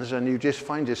happens and you just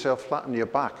find yourself flat on your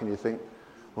back and you think,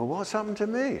 well, what's happened to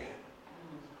me?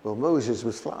 Well, Moses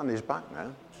was flat on his back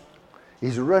now.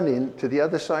 He's running to the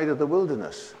other side of the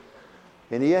wilderness.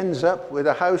 And he ends up with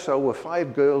a household with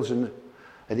 5 girls and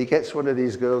he gets one of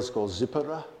these girls called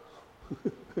Zipporah.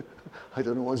 I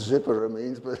don't know what Zipporah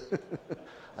means, but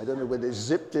I don't know whether they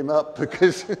zipped him up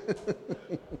because...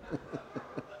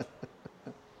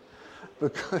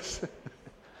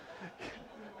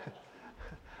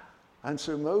 And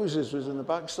so Moses was in the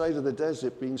backside of the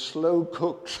desert being slow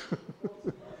cooked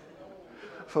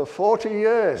for 40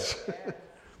 years.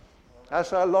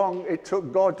 That's how long it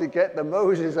took God to get the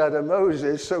Moses out of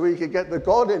Moses so he could get the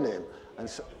God in him. And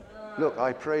so, look,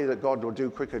 I pray that God will do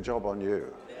a quicker job on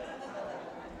you.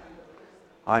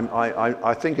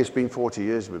 I think it's been 40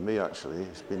 years with me, actually.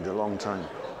 It's been a long time.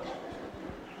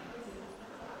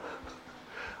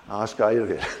 Ask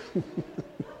Eileen.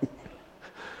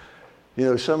 You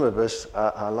know, some of us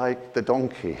are like the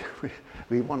donkey.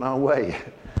 We want our way.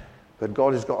 But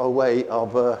God has got a way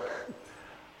of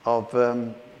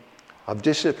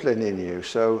discipline in you,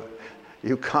 so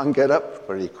you can't get up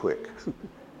very quick.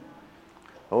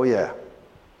 Oh, yeah.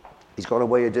 He's got a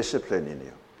way of discipline in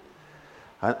you.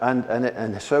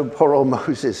 And so poor old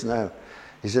Moses now,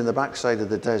 he's in the backside of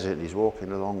the desert, and he's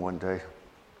walking along one day.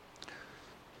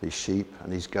 These sheep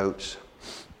and these goats.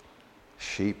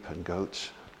 Sheep and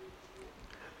goats.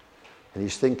 And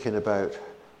he's thinking about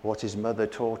what his mother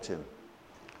taught him.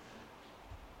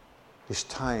 It's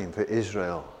time for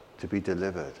Israel to be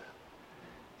delivered.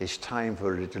 It's time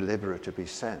for a deliverer to be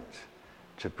sent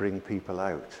to bring people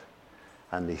out.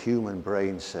 And the human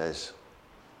brain says,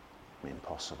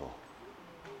 impossible.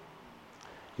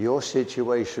 Your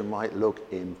situation might look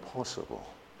impossible.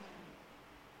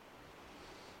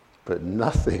 But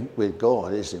nothing with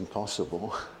God is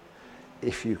impossible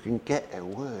if you can get a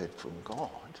word from God.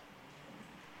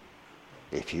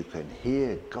 If you can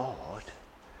hear God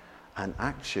and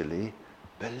actually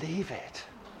believe it.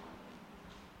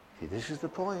 See, this is the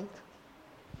point.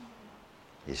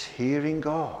 Is hearing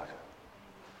God.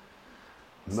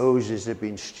 Moses had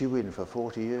been stewing for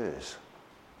 40 years.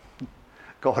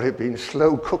 God had been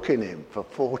slow cooking him for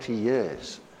 40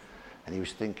 years. And he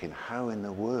was thinking, how in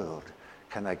the world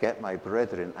can I get my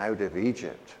brethren out of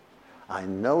Egypt? I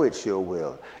know it's your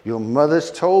will. Your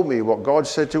mother's told me what God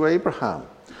said to Abraham.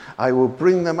 I will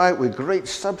bring them out with great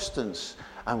substance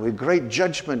and with great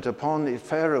judgment upon the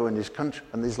Pharaoh and his country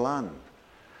and his land.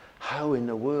 How in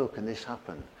the world can this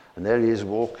happen? And there he is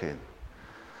walking.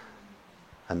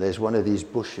 And there's one of these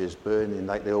bushes burning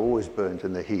like they always burned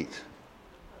in the heat.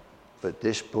 But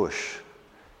this bush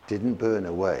didn't burn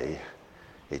away.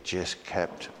 It just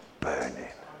kept burning.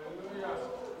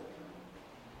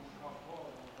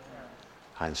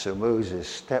 And so Moses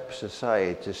steps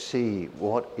aside to see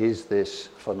what is this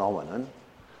phenomenon,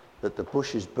 that the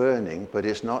bush is burning, but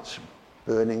it's not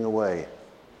burning away.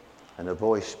 And a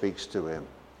voice speaks to him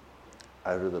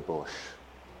out of the bush.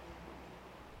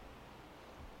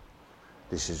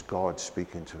 This is God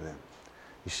speaking to him.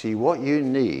 You see, what you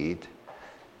need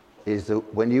is that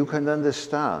when you can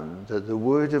understand that the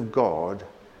Word of God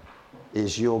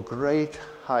is your great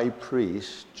high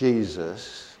priest,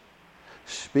 Jesus,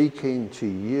 speaking to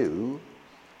you,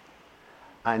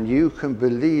 and you can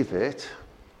believe it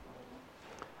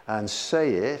and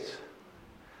say it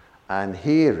and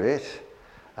hear it,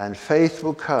 and faith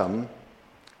will come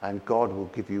and God will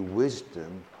give you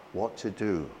wisdom what to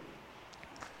do.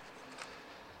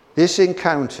 This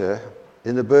encounter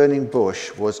in the burning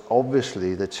bush was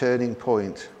obviously the turning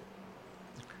point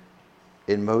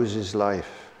in Moses'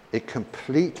 life. It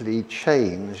completely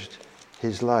changed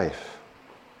his life.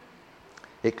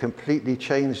 It completely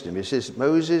changed him. It says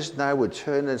Moses now would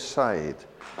turn aside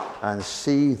and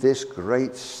see this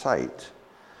great sight,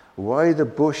 why the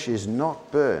bush is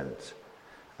not burnt.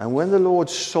 And when the Lord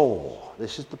saw,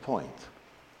 this is the point.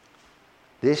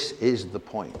 This is the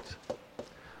point.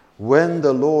 When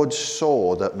the Lord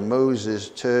saw that Moses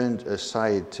turned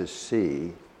aside to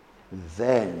see,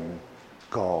 then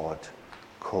God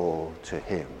call to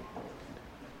him.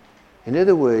 In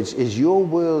other words, is your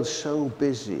world so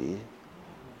busy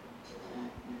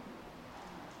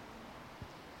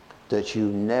that you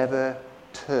never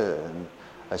turn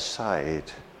aside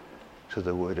to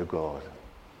the Word of God?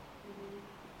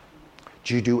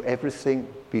 Do you do everything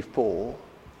before,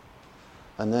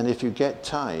 and then if you get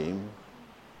time,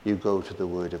 you go to the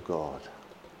Word of God?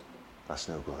 That's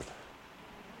no good.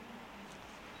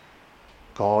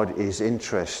 God is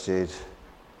interested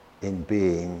in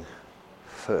being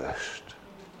first.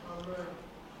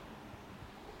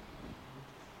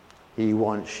 He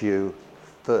wants you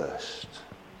first.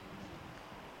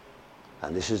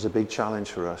 And this is a big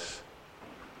challenge for us,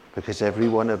 because every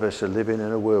one of us are living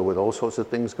in a world with all sorts of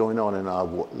things going on in our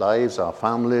lives, our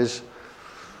families,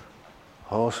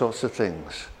 all sorts of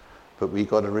things. But we've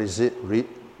got to resist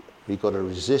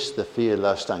the fear,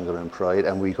 lust, anger, and pride,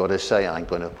 and we've got to say, I'm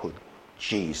going to put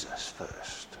Jesus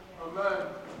first. Amen.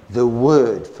 The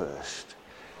Word first.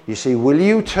 You see, will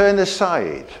you turn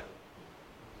aside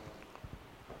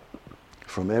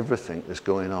from everything that's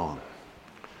going on,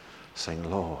 saying,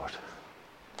 Lord,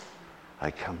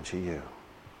 I come to you.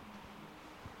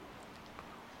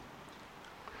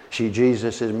 See,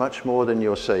 Jesus is much more than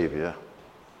your Savior.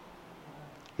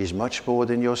 He's much more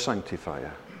than your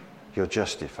sanctifier, your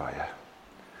justifier.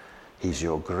 He's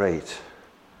your great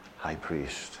high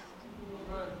priest.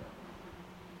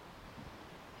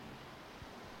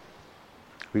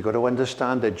 We've got to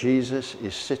understand that Jesus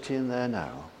is sitting there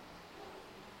now.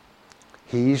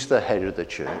 He's the head of the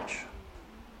church.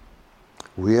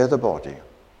 We are the body.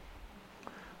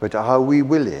 But are we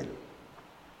willing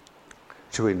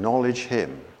to acknowledge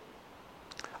him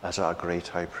as our great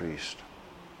high priest?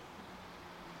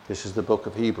 This is the book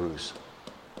of Hebrews.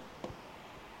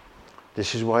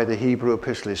 This is why the Hebrew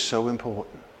epistle is so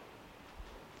important.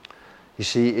 You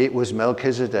see, it was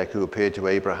Melchizedek who appeared to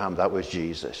Abraham. That was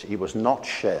Jesus. He was not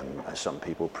Shem, as some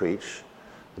people preach,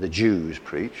 the Jews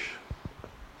preach.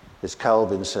 As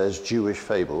Calvin says, Jewish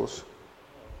fables.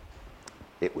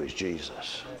 It was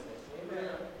Jesus.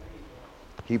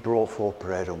 He brought forth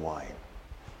bread and wine.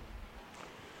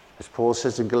 As Paul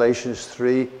says in Galatians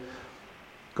 3,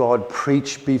 God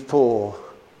preached before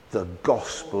the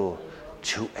gospel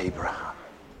to Abraham,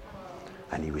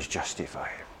 and he was justified.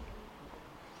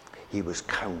 He was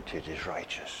counted as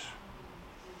righteous.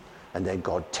 And then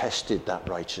God tested that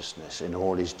righteousness in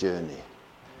all his journey.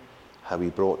 How he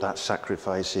brought that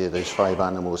sacrifice here, those 5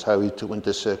 animals, how he went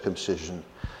to circumcision,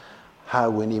 how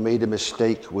when he made a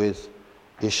mistake with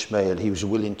Ishmael, he was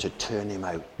willing to turn him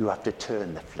out. You have to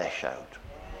turn the flesh out.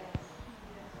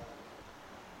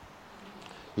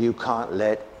 You can't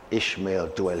let Ishmael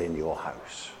dwell in your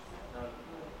house.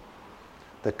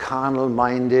 The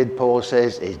carnal-minded, Paul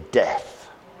says, is death.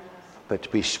 But to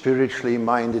be spiritually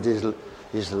minded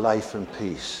is life and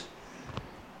peace.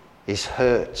 It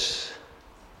hurts.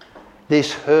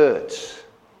 This hurts.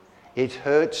 It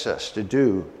hurts us to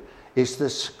do. It's the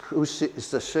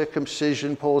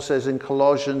circumcision, Paul says in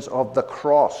Colossians, of the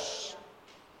cross,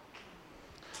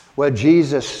 where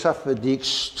Jesus suffered the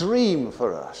extreme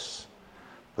for us.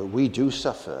 But we do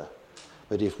suffer.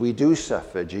 But if we do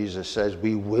suffer, Jesus says,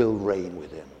 we will reign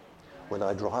with him. Well,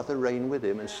 I'd rather reign with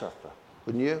him and suffer.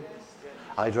 Wouldn't you?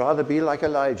 I'd rather be like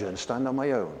Elijah and stand on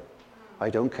my own. I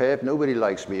don't care if nobody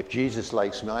likes me. If Jesus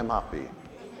likes me, I'm happy.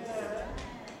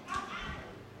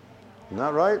 Isn't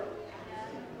that right?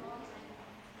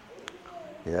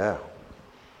 Yeah.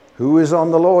 Who is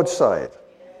on the Lord's side?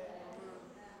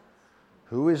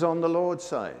 Who is on the Lord's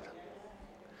side?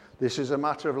 This is a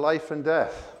matter of life and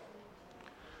death.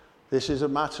 This is a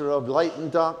matter of light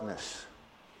and darkness.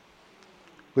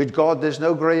 With God, there's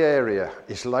no grey area.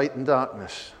 It's light and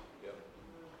darkness.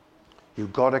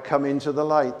 You've got to come into the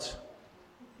light.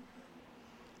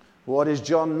 What is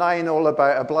John 9 all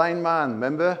about? A blind man,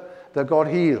 remember, that got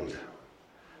healed.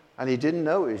 And he didn't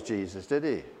know it was Jesus, did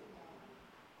he?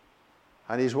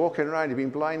 And he's walking around. He'd been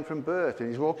blind from birth. And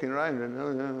he's walking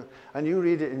around. And you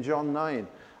read it in John 9.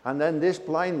 And then this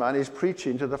blind man is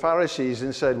preaching to the Pharisees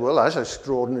and said, well, that's an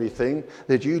extraordinary thing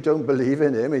that you don't believe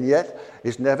in him. And yet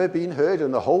it's never been heard in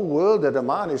the whole world that a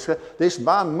man is, this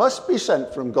man must be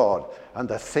sent from God. And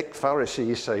the thick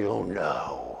Pharisees say, oh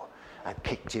no, and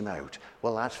kicked him out.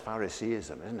 Well, that's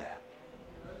Phariseeism, isn't it?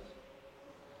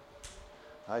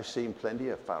 I've seen plenty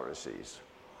of Pharisees.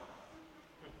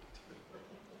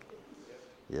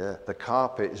 Yeah, the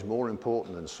carpet is more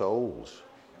important than souls.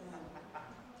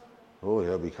 Oh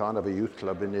yeah, we can't have a youth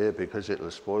club in here because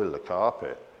it'll spoil the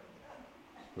carpet.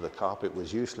 Well, the carpet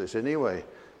was useless anyway.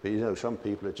 But you know, some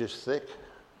people are just thick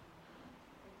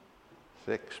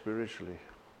spiritually.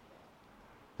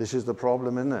 This is the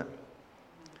problem, isn't it?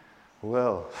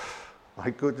 Well, my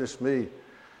goodness me.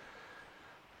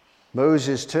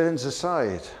 Moses turns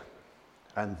aside,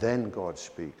 and then God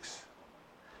speaks.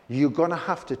 You're going to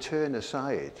have to turn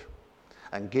aside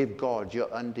and give God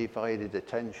your undivided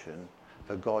attention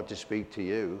for God to speak to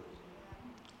you.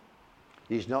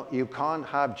 You can't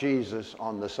have Jesus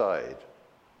on the side.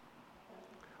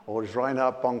 Or as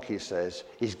Reinhard Bonnke says,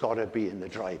 he's got to be in the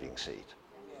driving seat.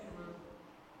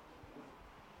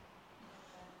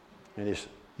 And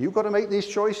you've got to make these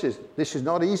choices. This is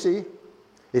not easy.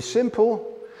 It's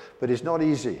simple, but it's not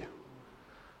easy.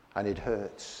 And it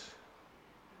hurts.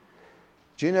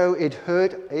 Do you know, it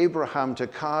hurt Abraham to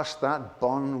cast that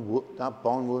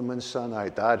bondwoman's son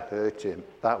out. That hurt him.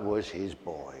 That was his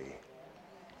boy.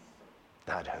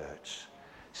 That hurts.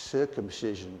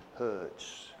 Circumcision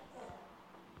hurts.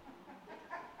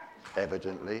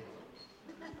 Evidently.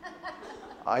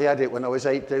 I had it when I was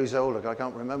 8 days old. I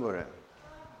can't remember it.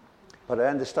 But I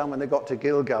understand when they got to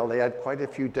Gilgal, they had quite a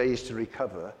few days to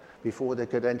recover before they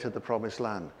could enter the promised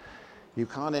land. You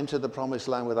can't enter the promised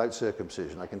land without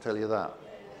circumcision, I can tell you that.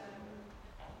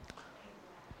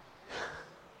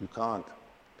 You can't.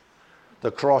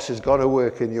 The cross has got to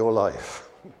work in your life.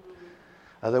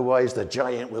 Otherwise, the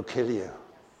giant will kill you.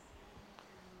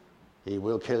 He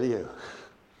will kill you.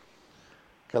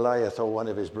 Goliath or one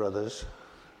of his brothers.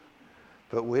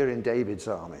 But we're in David's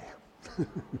army.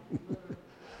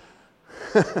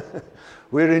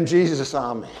 We're in Jesus'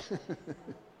 army.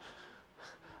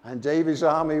 And David's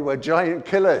army were giant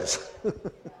killers.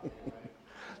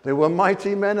 They were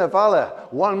mighty men of valor.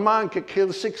 One man could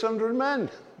kill 600 men.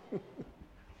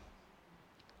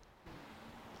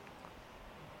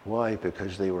 Why?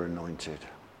 Because they were anointed.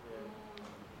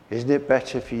 Isn't it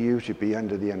better for you to be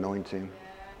under the anointing?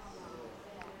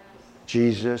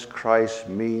 Jesus Christ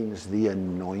means the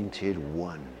anointed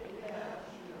one.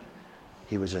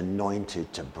 He was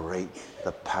anointed to break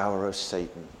the power of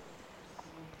Satan.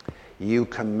 You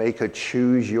can make a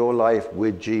choose your life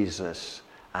with Jesus,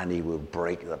 and he will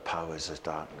break the powers of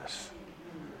darkness.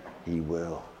 He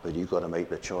will, but you've got to make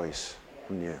the choice,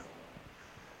 haven't you?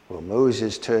 Well,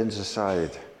 Moses turns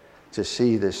aside to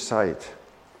see this sight.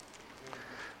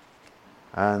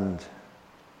 And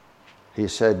he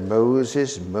said,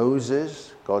 Moses,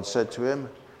 Moses, God said to him,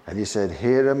 and he said,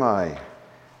 here am I.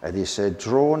 And he said,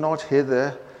 draw not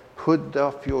hither, put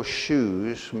off your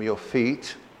shoes from your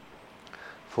feet,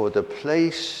 for the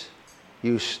place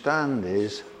you stand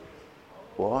is,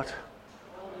 what?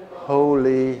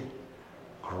 Holy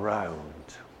ground.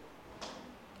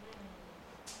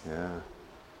 Yeah.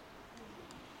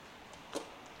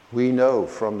 We know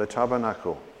from the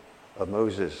tabernacle of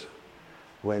Moses,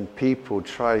 when people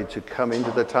tried to come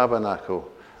into the tabernacle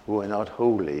who were not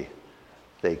holy,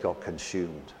 they got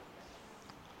consumed.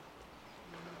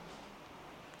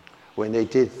 When they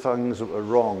did things that were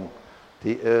wrong,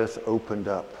 the earth opened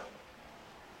up.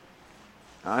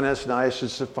 Ananias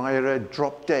and Sapphira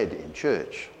dropped dead in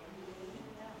church.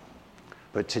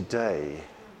 But today,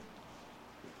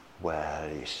 well,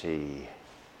 you see,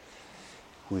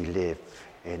 we live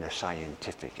in a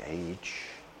scientific age,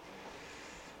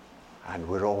 and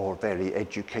we're all very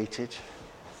educated.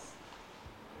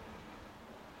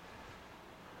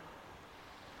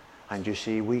 And you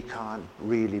see, we can't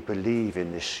really believe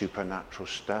in this supernatural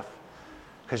stuff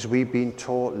because we've been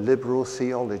taught liberal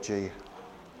theology.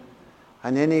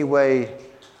 And anyway,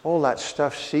 all that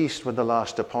stuff ceased with the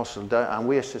last apostle, and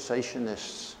we're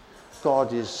cessationists.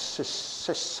 God is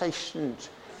cessation.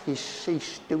 He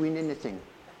ceased doing anything.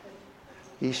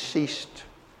 He ceased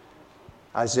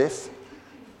as if.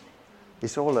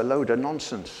 It's all a load of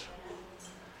nonsense.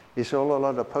 It's all a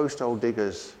lot of post-hole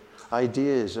diggers'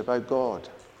 ideas about God.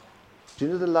 Do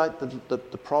you know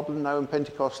the problem now in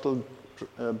Pentecostal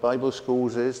Bible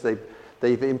schools is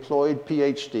they've employed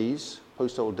PhDs,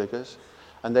 post-hole diggers,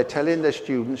 and they're telling their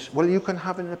students, well, you can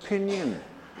have an opinion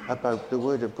about the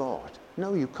Word of God.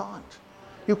 No, you can't.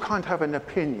 You can't have an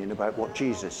opinion about what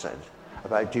Jesus said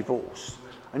about divorce.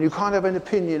 And you can't have an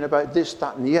opinion about this,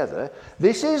 that, and the other.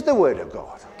 This is the Word of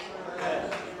God.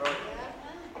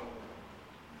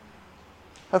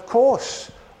 Of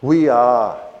course, we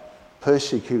are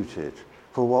persecuted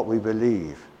for what we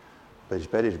believe. But it's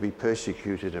better to be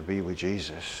persecuted and be with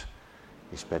Jesus.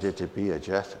 It's better to be a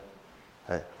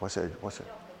what's it?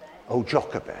 Oh,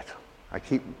 Jochebed. I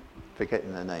keep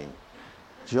forgetting the name.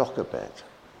 Jochebed.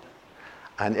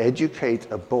 And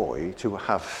educate a boy to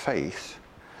have faith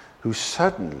who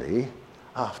suddenly,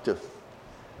 after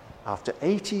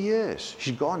 80 years,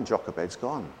 she's gone, Jochebed's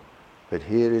gone. But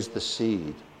here is the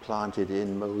seed planted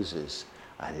in Moses,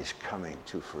 and it's coming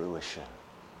to fruition.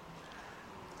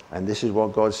 And this is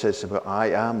what God says about,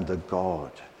 I am the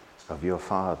God. of your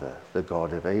father, the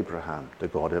God of Abraham, the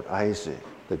God of Isaac,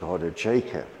 the God of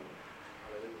Jacob.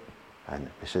 And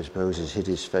it says Moses hid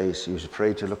his face. He was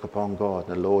afraid to look upon God.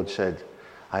 And the Lord said,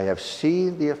 I have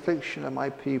seen the affliction of my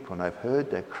people, and I've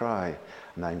heard their cry,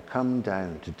 and I'm come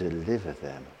down to deliver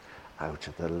them out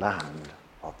of the land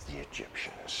of the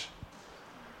Egyptians.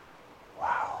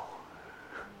 Wow.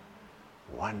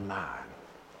 One man,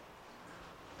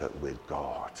 but with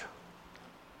God.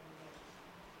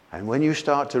 And when you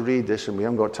start to read this, and we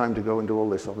haven't got time to go into all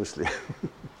this, obviously,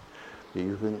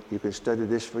 you can study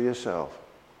this for yourself.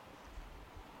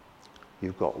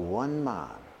 You've got one man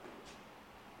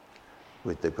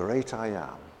with the great I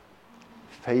am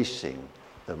facing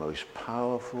the most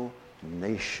powerful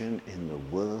nation in the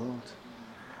world,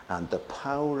 and the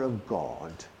power of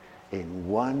God in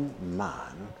one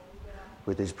man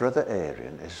with his brother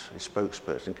Aaron as his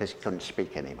spokesperson, because he couldn't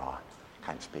speak anymore.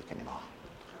 Can't speak anymore.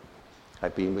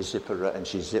 I've been with Zipporah and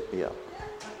she zipped me up.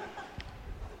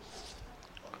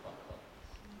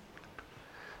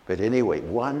 But anyway,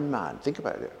 one man, think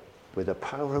about it, with the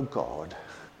power of God,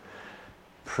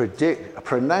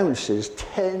 pronounces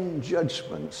 10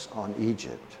 judgments on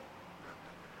Egypt.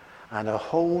 And a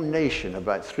whole nation,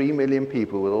 about 3 million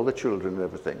people with all the children and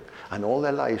everything, and all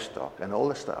their livestock and all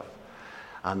the stuff.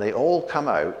 And they all come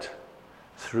out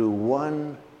through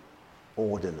one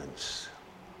ordinance.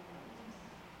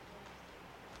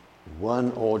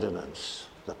 One ordinance,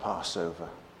 the Passover.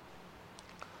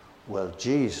 Well,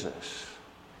 Jesus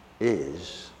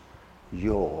is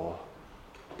your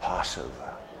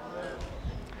Passover.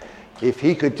 If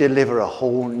he could deliver a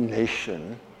whole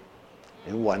nation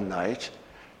in one night,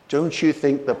 don't you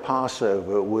think the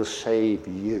Passover will save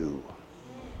you?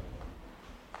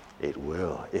 It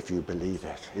will, if you believe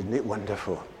it. Isn't it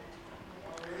wonderful?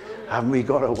 Haven't we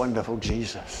got a wonderful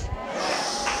Jesus?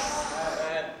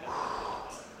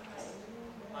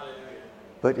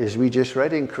 But as we just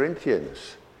read in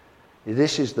Corinthians,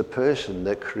 this is the person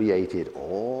that created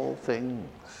all things.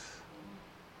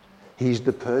 He's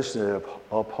the person that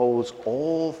upholds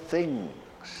all things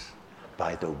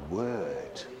by the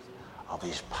word of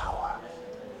his power.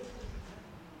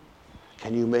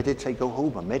 Can you meditate? Go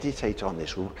home and meditate on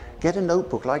this. Get a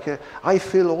notebook I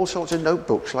fill all sorts of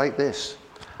notebooks like this.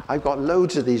 I've got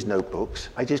loads of these notebooks.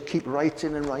 I just keep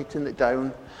writing it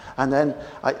down. And then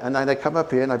I come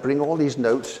up here and I bring all these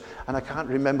notes, and I can't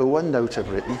remember one note I've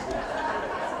written.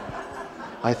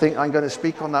 I think I'm going to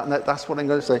speak on that, and that's what I'm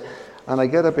going to say. And I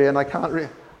get up here and I can't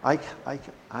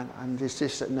and it's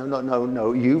just,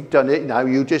 no, you've done it, now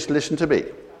you just listen to me.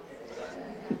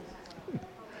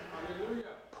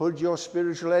 Put your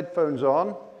spiritual headphones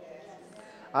on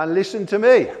and listen to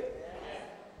me.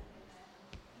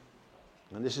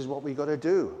 And this is what we've got to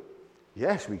do.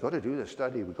 Yes, we've got to do the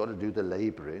study. We've got to do the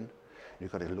labouring.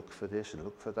 You've got to look for this and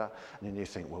look for that. And then you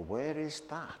think, well, where is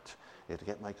that? You have to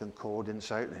get my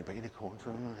concordance out and bring the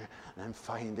concordance and then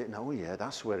find it. And oh, yeah,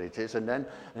 that's where it is. And then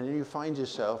you find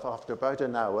yourself after about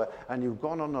an hour and you've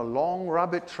gone on a long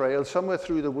rabbit trail somewhere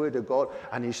through the Word of God,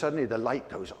 and suddenly the light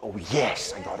goes, oh,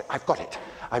 yes, I got it. I've got it.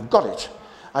 I've got it.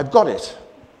 I've got it.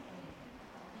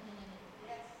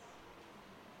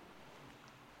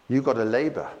 You've got to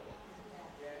labour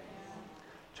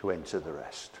to enter the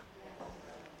rest.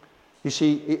 You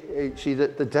see,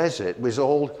 the desert was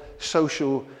all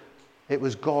social. It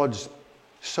was God's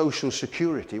social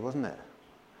security, wasn't it?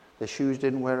 The shoes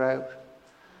didn't wear out.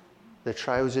 The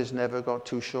trousers never got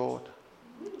too short.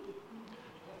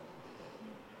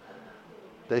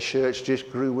 Their shirts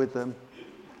just grew with them.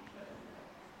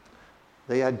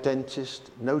 They had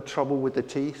dentists, no trouble with the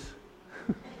teeth,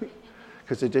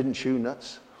 because they didn't chew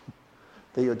nuts.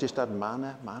 They just had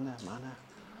manna.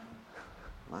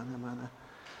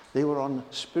 They were on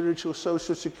spiritual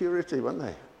social security, weren't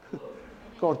they?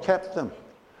 God kept them.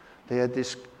 They had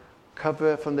this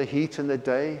cover from the heat in the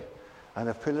day and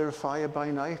a pillar of fire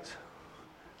by night.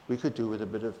 We could do with a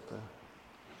bit of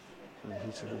the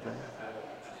heat of the day.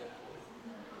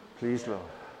 Please, Lord.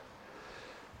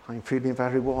 I'm feeling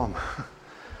very warm.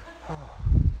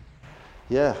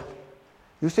 Yeah.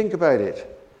 You think about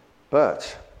it.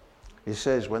 But it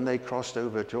says when they crossed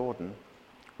over Jordan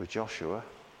with Joshua,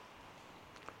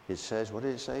 it says, what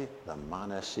did it say? The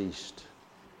manna ceased.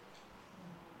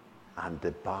 And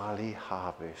the barley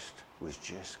harvest was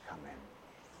just coming.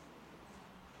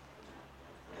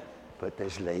 But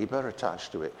there's labour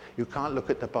attached to it. You can't look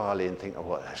at the barley and think, oh,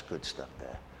 well, that's good stuff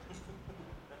there.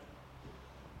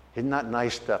 Isn't that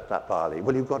nice stuff, that barley?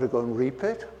 Well, you've got to go and reap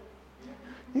it.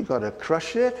 You've got to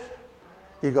crush it.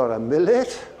 You've got to mill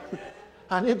it.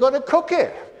 And you've got to cook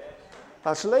it.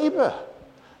 That's labour.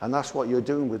 And that's what you're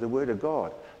doing with the Word of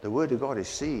God. The Word of God is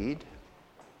seed.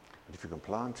 if you can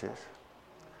plant it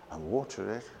and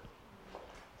water it,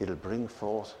 it'll bring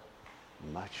forth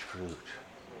much fruit.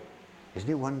 Isn't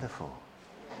it wonderful?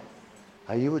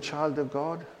 Are you a child of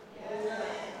God? Yes.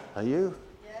 Are you?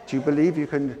 Yes. Do you believe you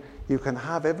can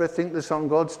have everything that's on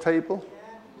God's table?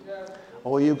 Yes.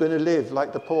 Or are you going to live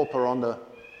like the pauper on the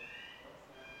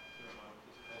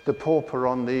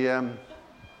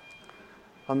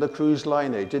cruise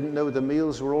liner? He didn't know the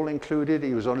meals were all included.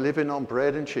 He was living on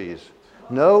bread and cheese.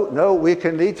 No, we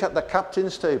can eat at the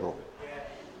captain's table.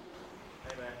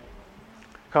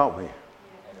 Can't we?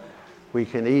 We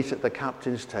can eat at the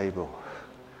captain's table.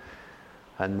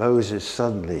 And Moses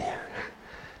suddenly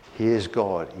hears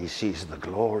God. He sees the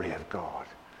glory of God.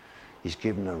 He's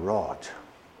given a rod.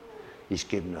 He's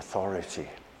given authority.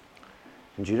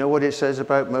 And do you know what it says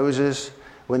about Moses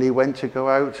when he went to go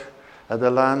out of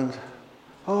the land?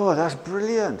 Oh, that's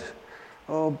brilliant.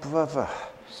 Oh, brother,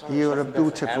 you're a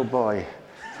beautiful boy.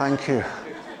 Thank you.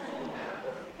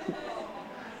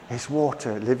 It's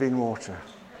water, living water.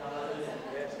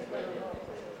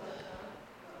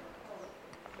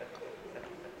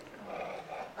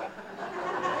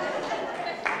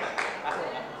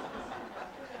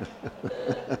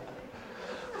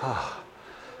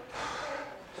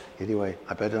 Anyway,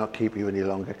 I better not keep you any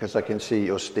longer because I can see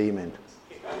you're steaming.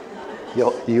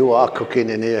 You are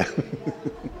cooking in here.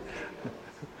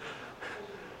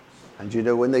 And you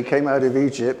know, when they came out of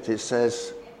Egypt, it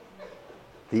says,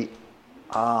 the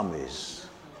armies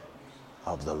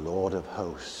of the Lord of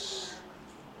hosts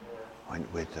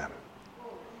went with them.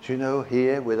 Do you know,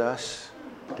 here with us,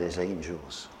 there's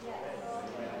angels.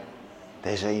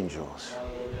 There's angels.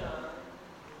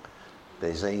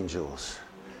 There's angels.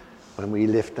 When we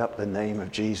lift up the name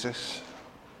of Jesus,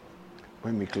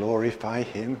 when we glorify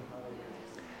him,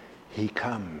 he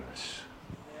comes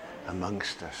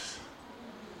amongst us.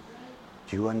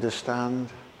 Do you understand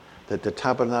that the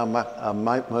tabernacle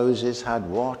of Moses had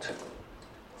what?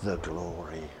 The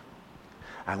glory.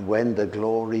 And when the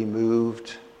glory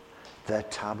moved, the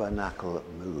tabernacle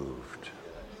moved.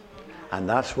 And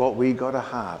that's what we got to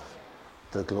have,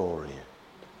 the glory.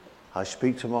 I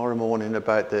speak tomorrow morning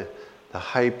about the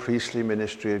high priestly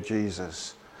ministry of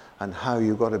Jesus and how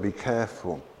you've got to be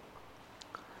careful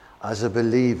as a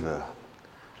believer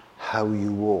how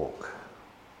you walk.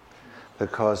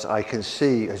 Because I can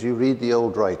see, as you read the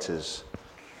old writers,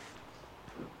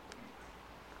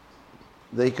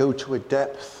 they go to a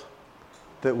depth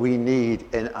that we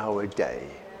need in our day.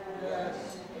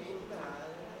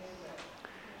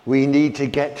 We need to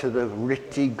get to the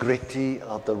gritty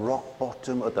of the rock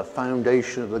bottom of the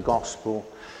foundation of the gospel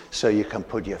so you can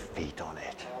put your feet on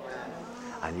it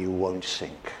and you won't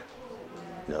sink.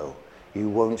 No, you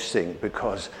won't sink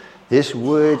because this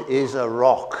word is a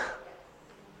rock.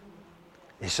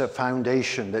 It's a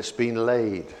foundation that's been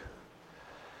laid.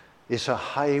 It's a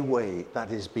highway that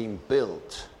has been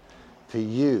built for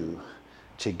you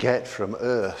to get from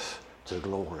earth to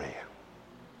glory.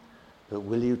 But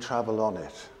will you travel on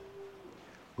it?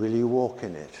 Will you walk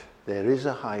in it? There is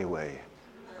a highway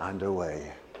and a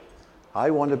way. I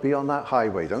want to be on that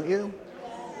highway, don't you?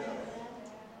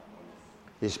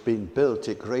 It's been built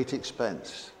at great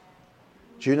expense.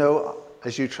 Do you know,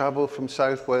 as you travel from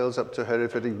South Wales up to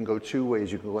Hereford, you can go two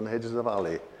ways. You can go on the head of the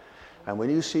valley. And when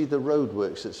you see the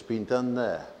roadworks that's been done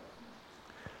there,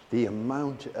 the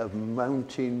amount of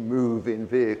mountain moving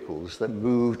vehicles that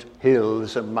moved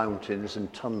hills and mountains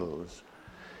and tunnels,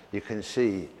 you can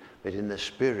see that in the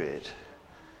Spirit,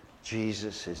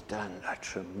 Jesus has done a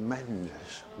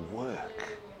tremendous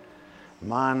work.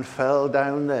 Man fell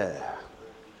down there,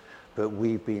 but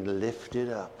we've been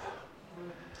lifted up.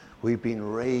 We've been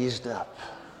raised up.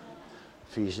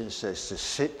 Ephesians says to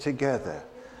sit together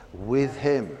with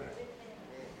him.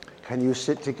 Can you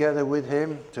sit together with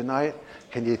him tonight?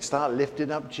 Can you start lifting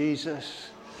up Jesus?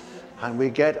 And we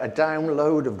get a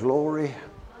download of glory.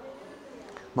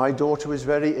 My daughter was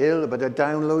very ill, but a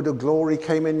download of glory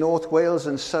came in North Wales,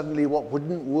 and suddenly what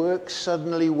wouldn't work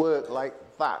suddenly worked like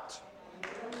that.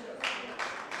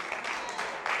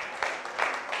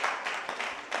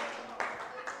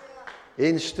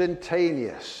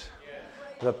 Instantaneous.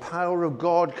 The power of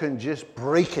God can just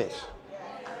break it.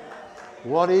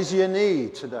 What is your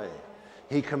need today?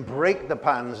 He can break the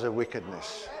bands of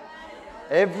wickedness.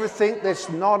 Everything that's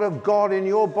not of God in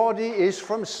your body is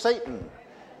from Satan.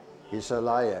 He's a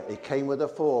liar. He came with a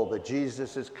fall, but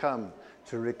Jesus has come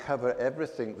to recover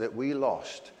everything that we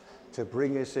lost, to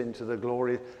bring us into the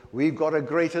glory. We've got a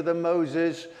greater than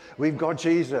Moses. We've got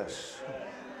Jesus.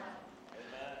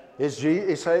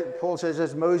 Paul says,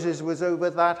 as Moses was over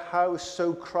that house,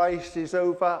 so Christ is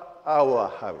over our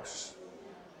house.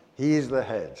 He is the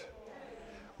head.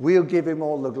 We'll give him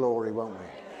all the glory, won't we?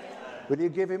 Will you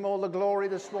give him all the glory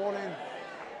this morning?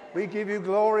 We give you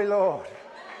glory, Lord.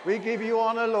 We give you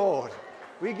honor, Lord.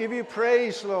 We give you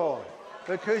praise, Lord,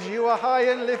 because you are high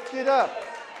and lifted up.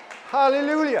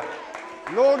 Hallelujah.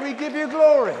 Lord, we give you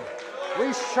glory.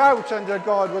 We shout unto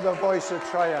God with a voice of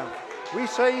triumph. We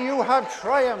say, you have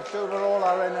triumphed over all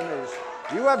our enemies.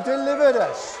 You have delivered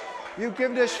us. You've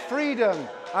given us freedom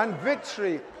and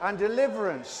victory and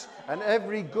deliverance. And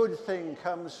every good thing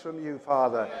comes from you,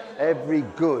 Father. Every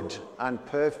good and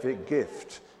perfect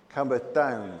gift cometh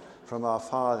down from our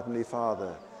Heavenly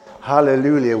Father.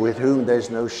 Hallelujah, with whom there's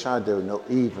no shadow, no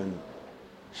even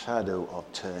shadow of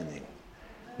turning.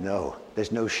 No,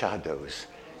 there's no shadows.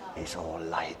 It's all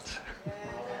light.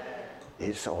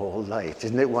 It's all light.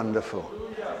 Isn't it wonderful?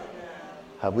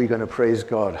 Are we going to praise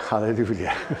God?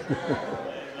 Hallelujah.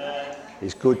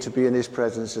 It's good to be in his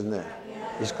presence, isn't it?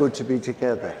 It's good to be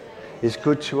together. It's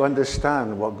good to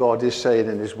understand what God is saying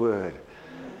in his word.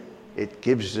 It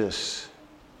gives us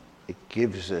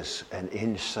an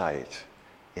insight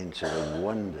into the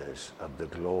wonders of the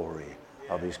glory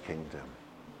of his kingdom.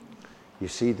 You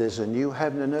see, there's a new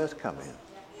heaven and earth coming.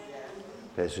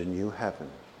 There's a new heaven.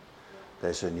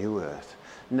 There's a new earth.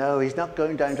 No, he's not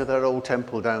going down to that old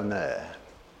temple down there.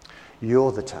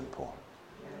 You're the temple.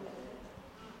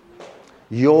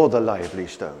 You're the lively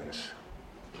stones.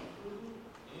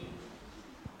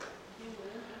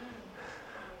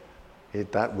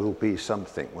 That will be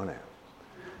something, won't it?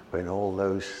 When all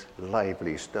those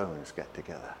lively stones get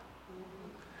together.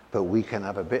 But we can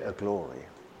have a bit of glory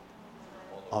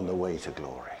on the way to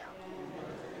glory.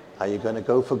 Are you going to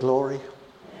go for glory?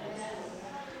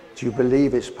 Do you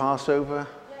believe it's Passover,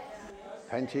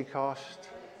 Pentecost,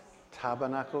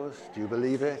 Tabernacles? Do you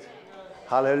believe it?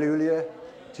 Hallelujah.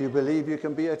 Do you believe you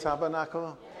can be a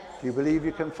tabernacle? Do you believe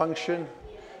you can function?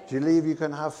 Do you believe you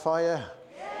can have fire?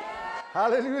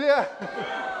 Hallelujah.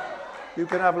 You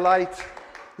can have light.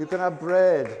 You can have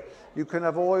bread. You can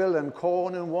have oil and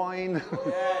corn and wine.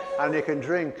 And you can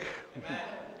drink.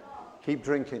 Keep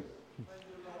drinking.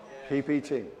 Keep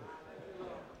eating.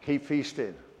 Keep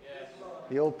feasting.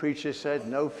 The old preacher said,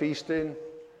 no feasting,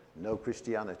 no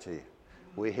Christianity.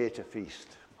 We're here to feast.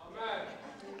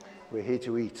 We're here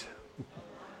to eat.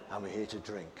 And we're here to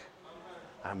drink.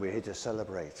 And we're here to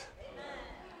celebrate.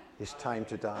 It's time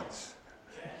to dance.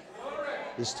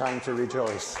 It's time to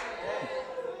rejoice.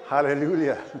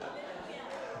 Hallelujah.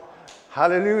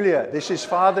 Hallelujah. This is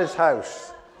Father's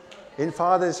house. In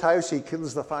Father's house, he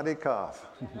kills the fatted calf.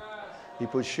 He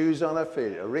puts shoes on her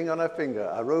feet, a ring on her finger,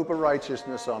 a robe of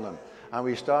righteousness on him, and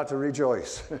we start to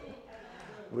rejoice.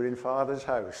 We're in Father's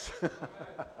house.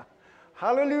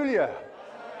 Hallelujah.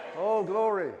 Oh,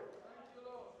 glory.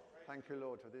 Thank you,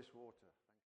 Lord, for this water.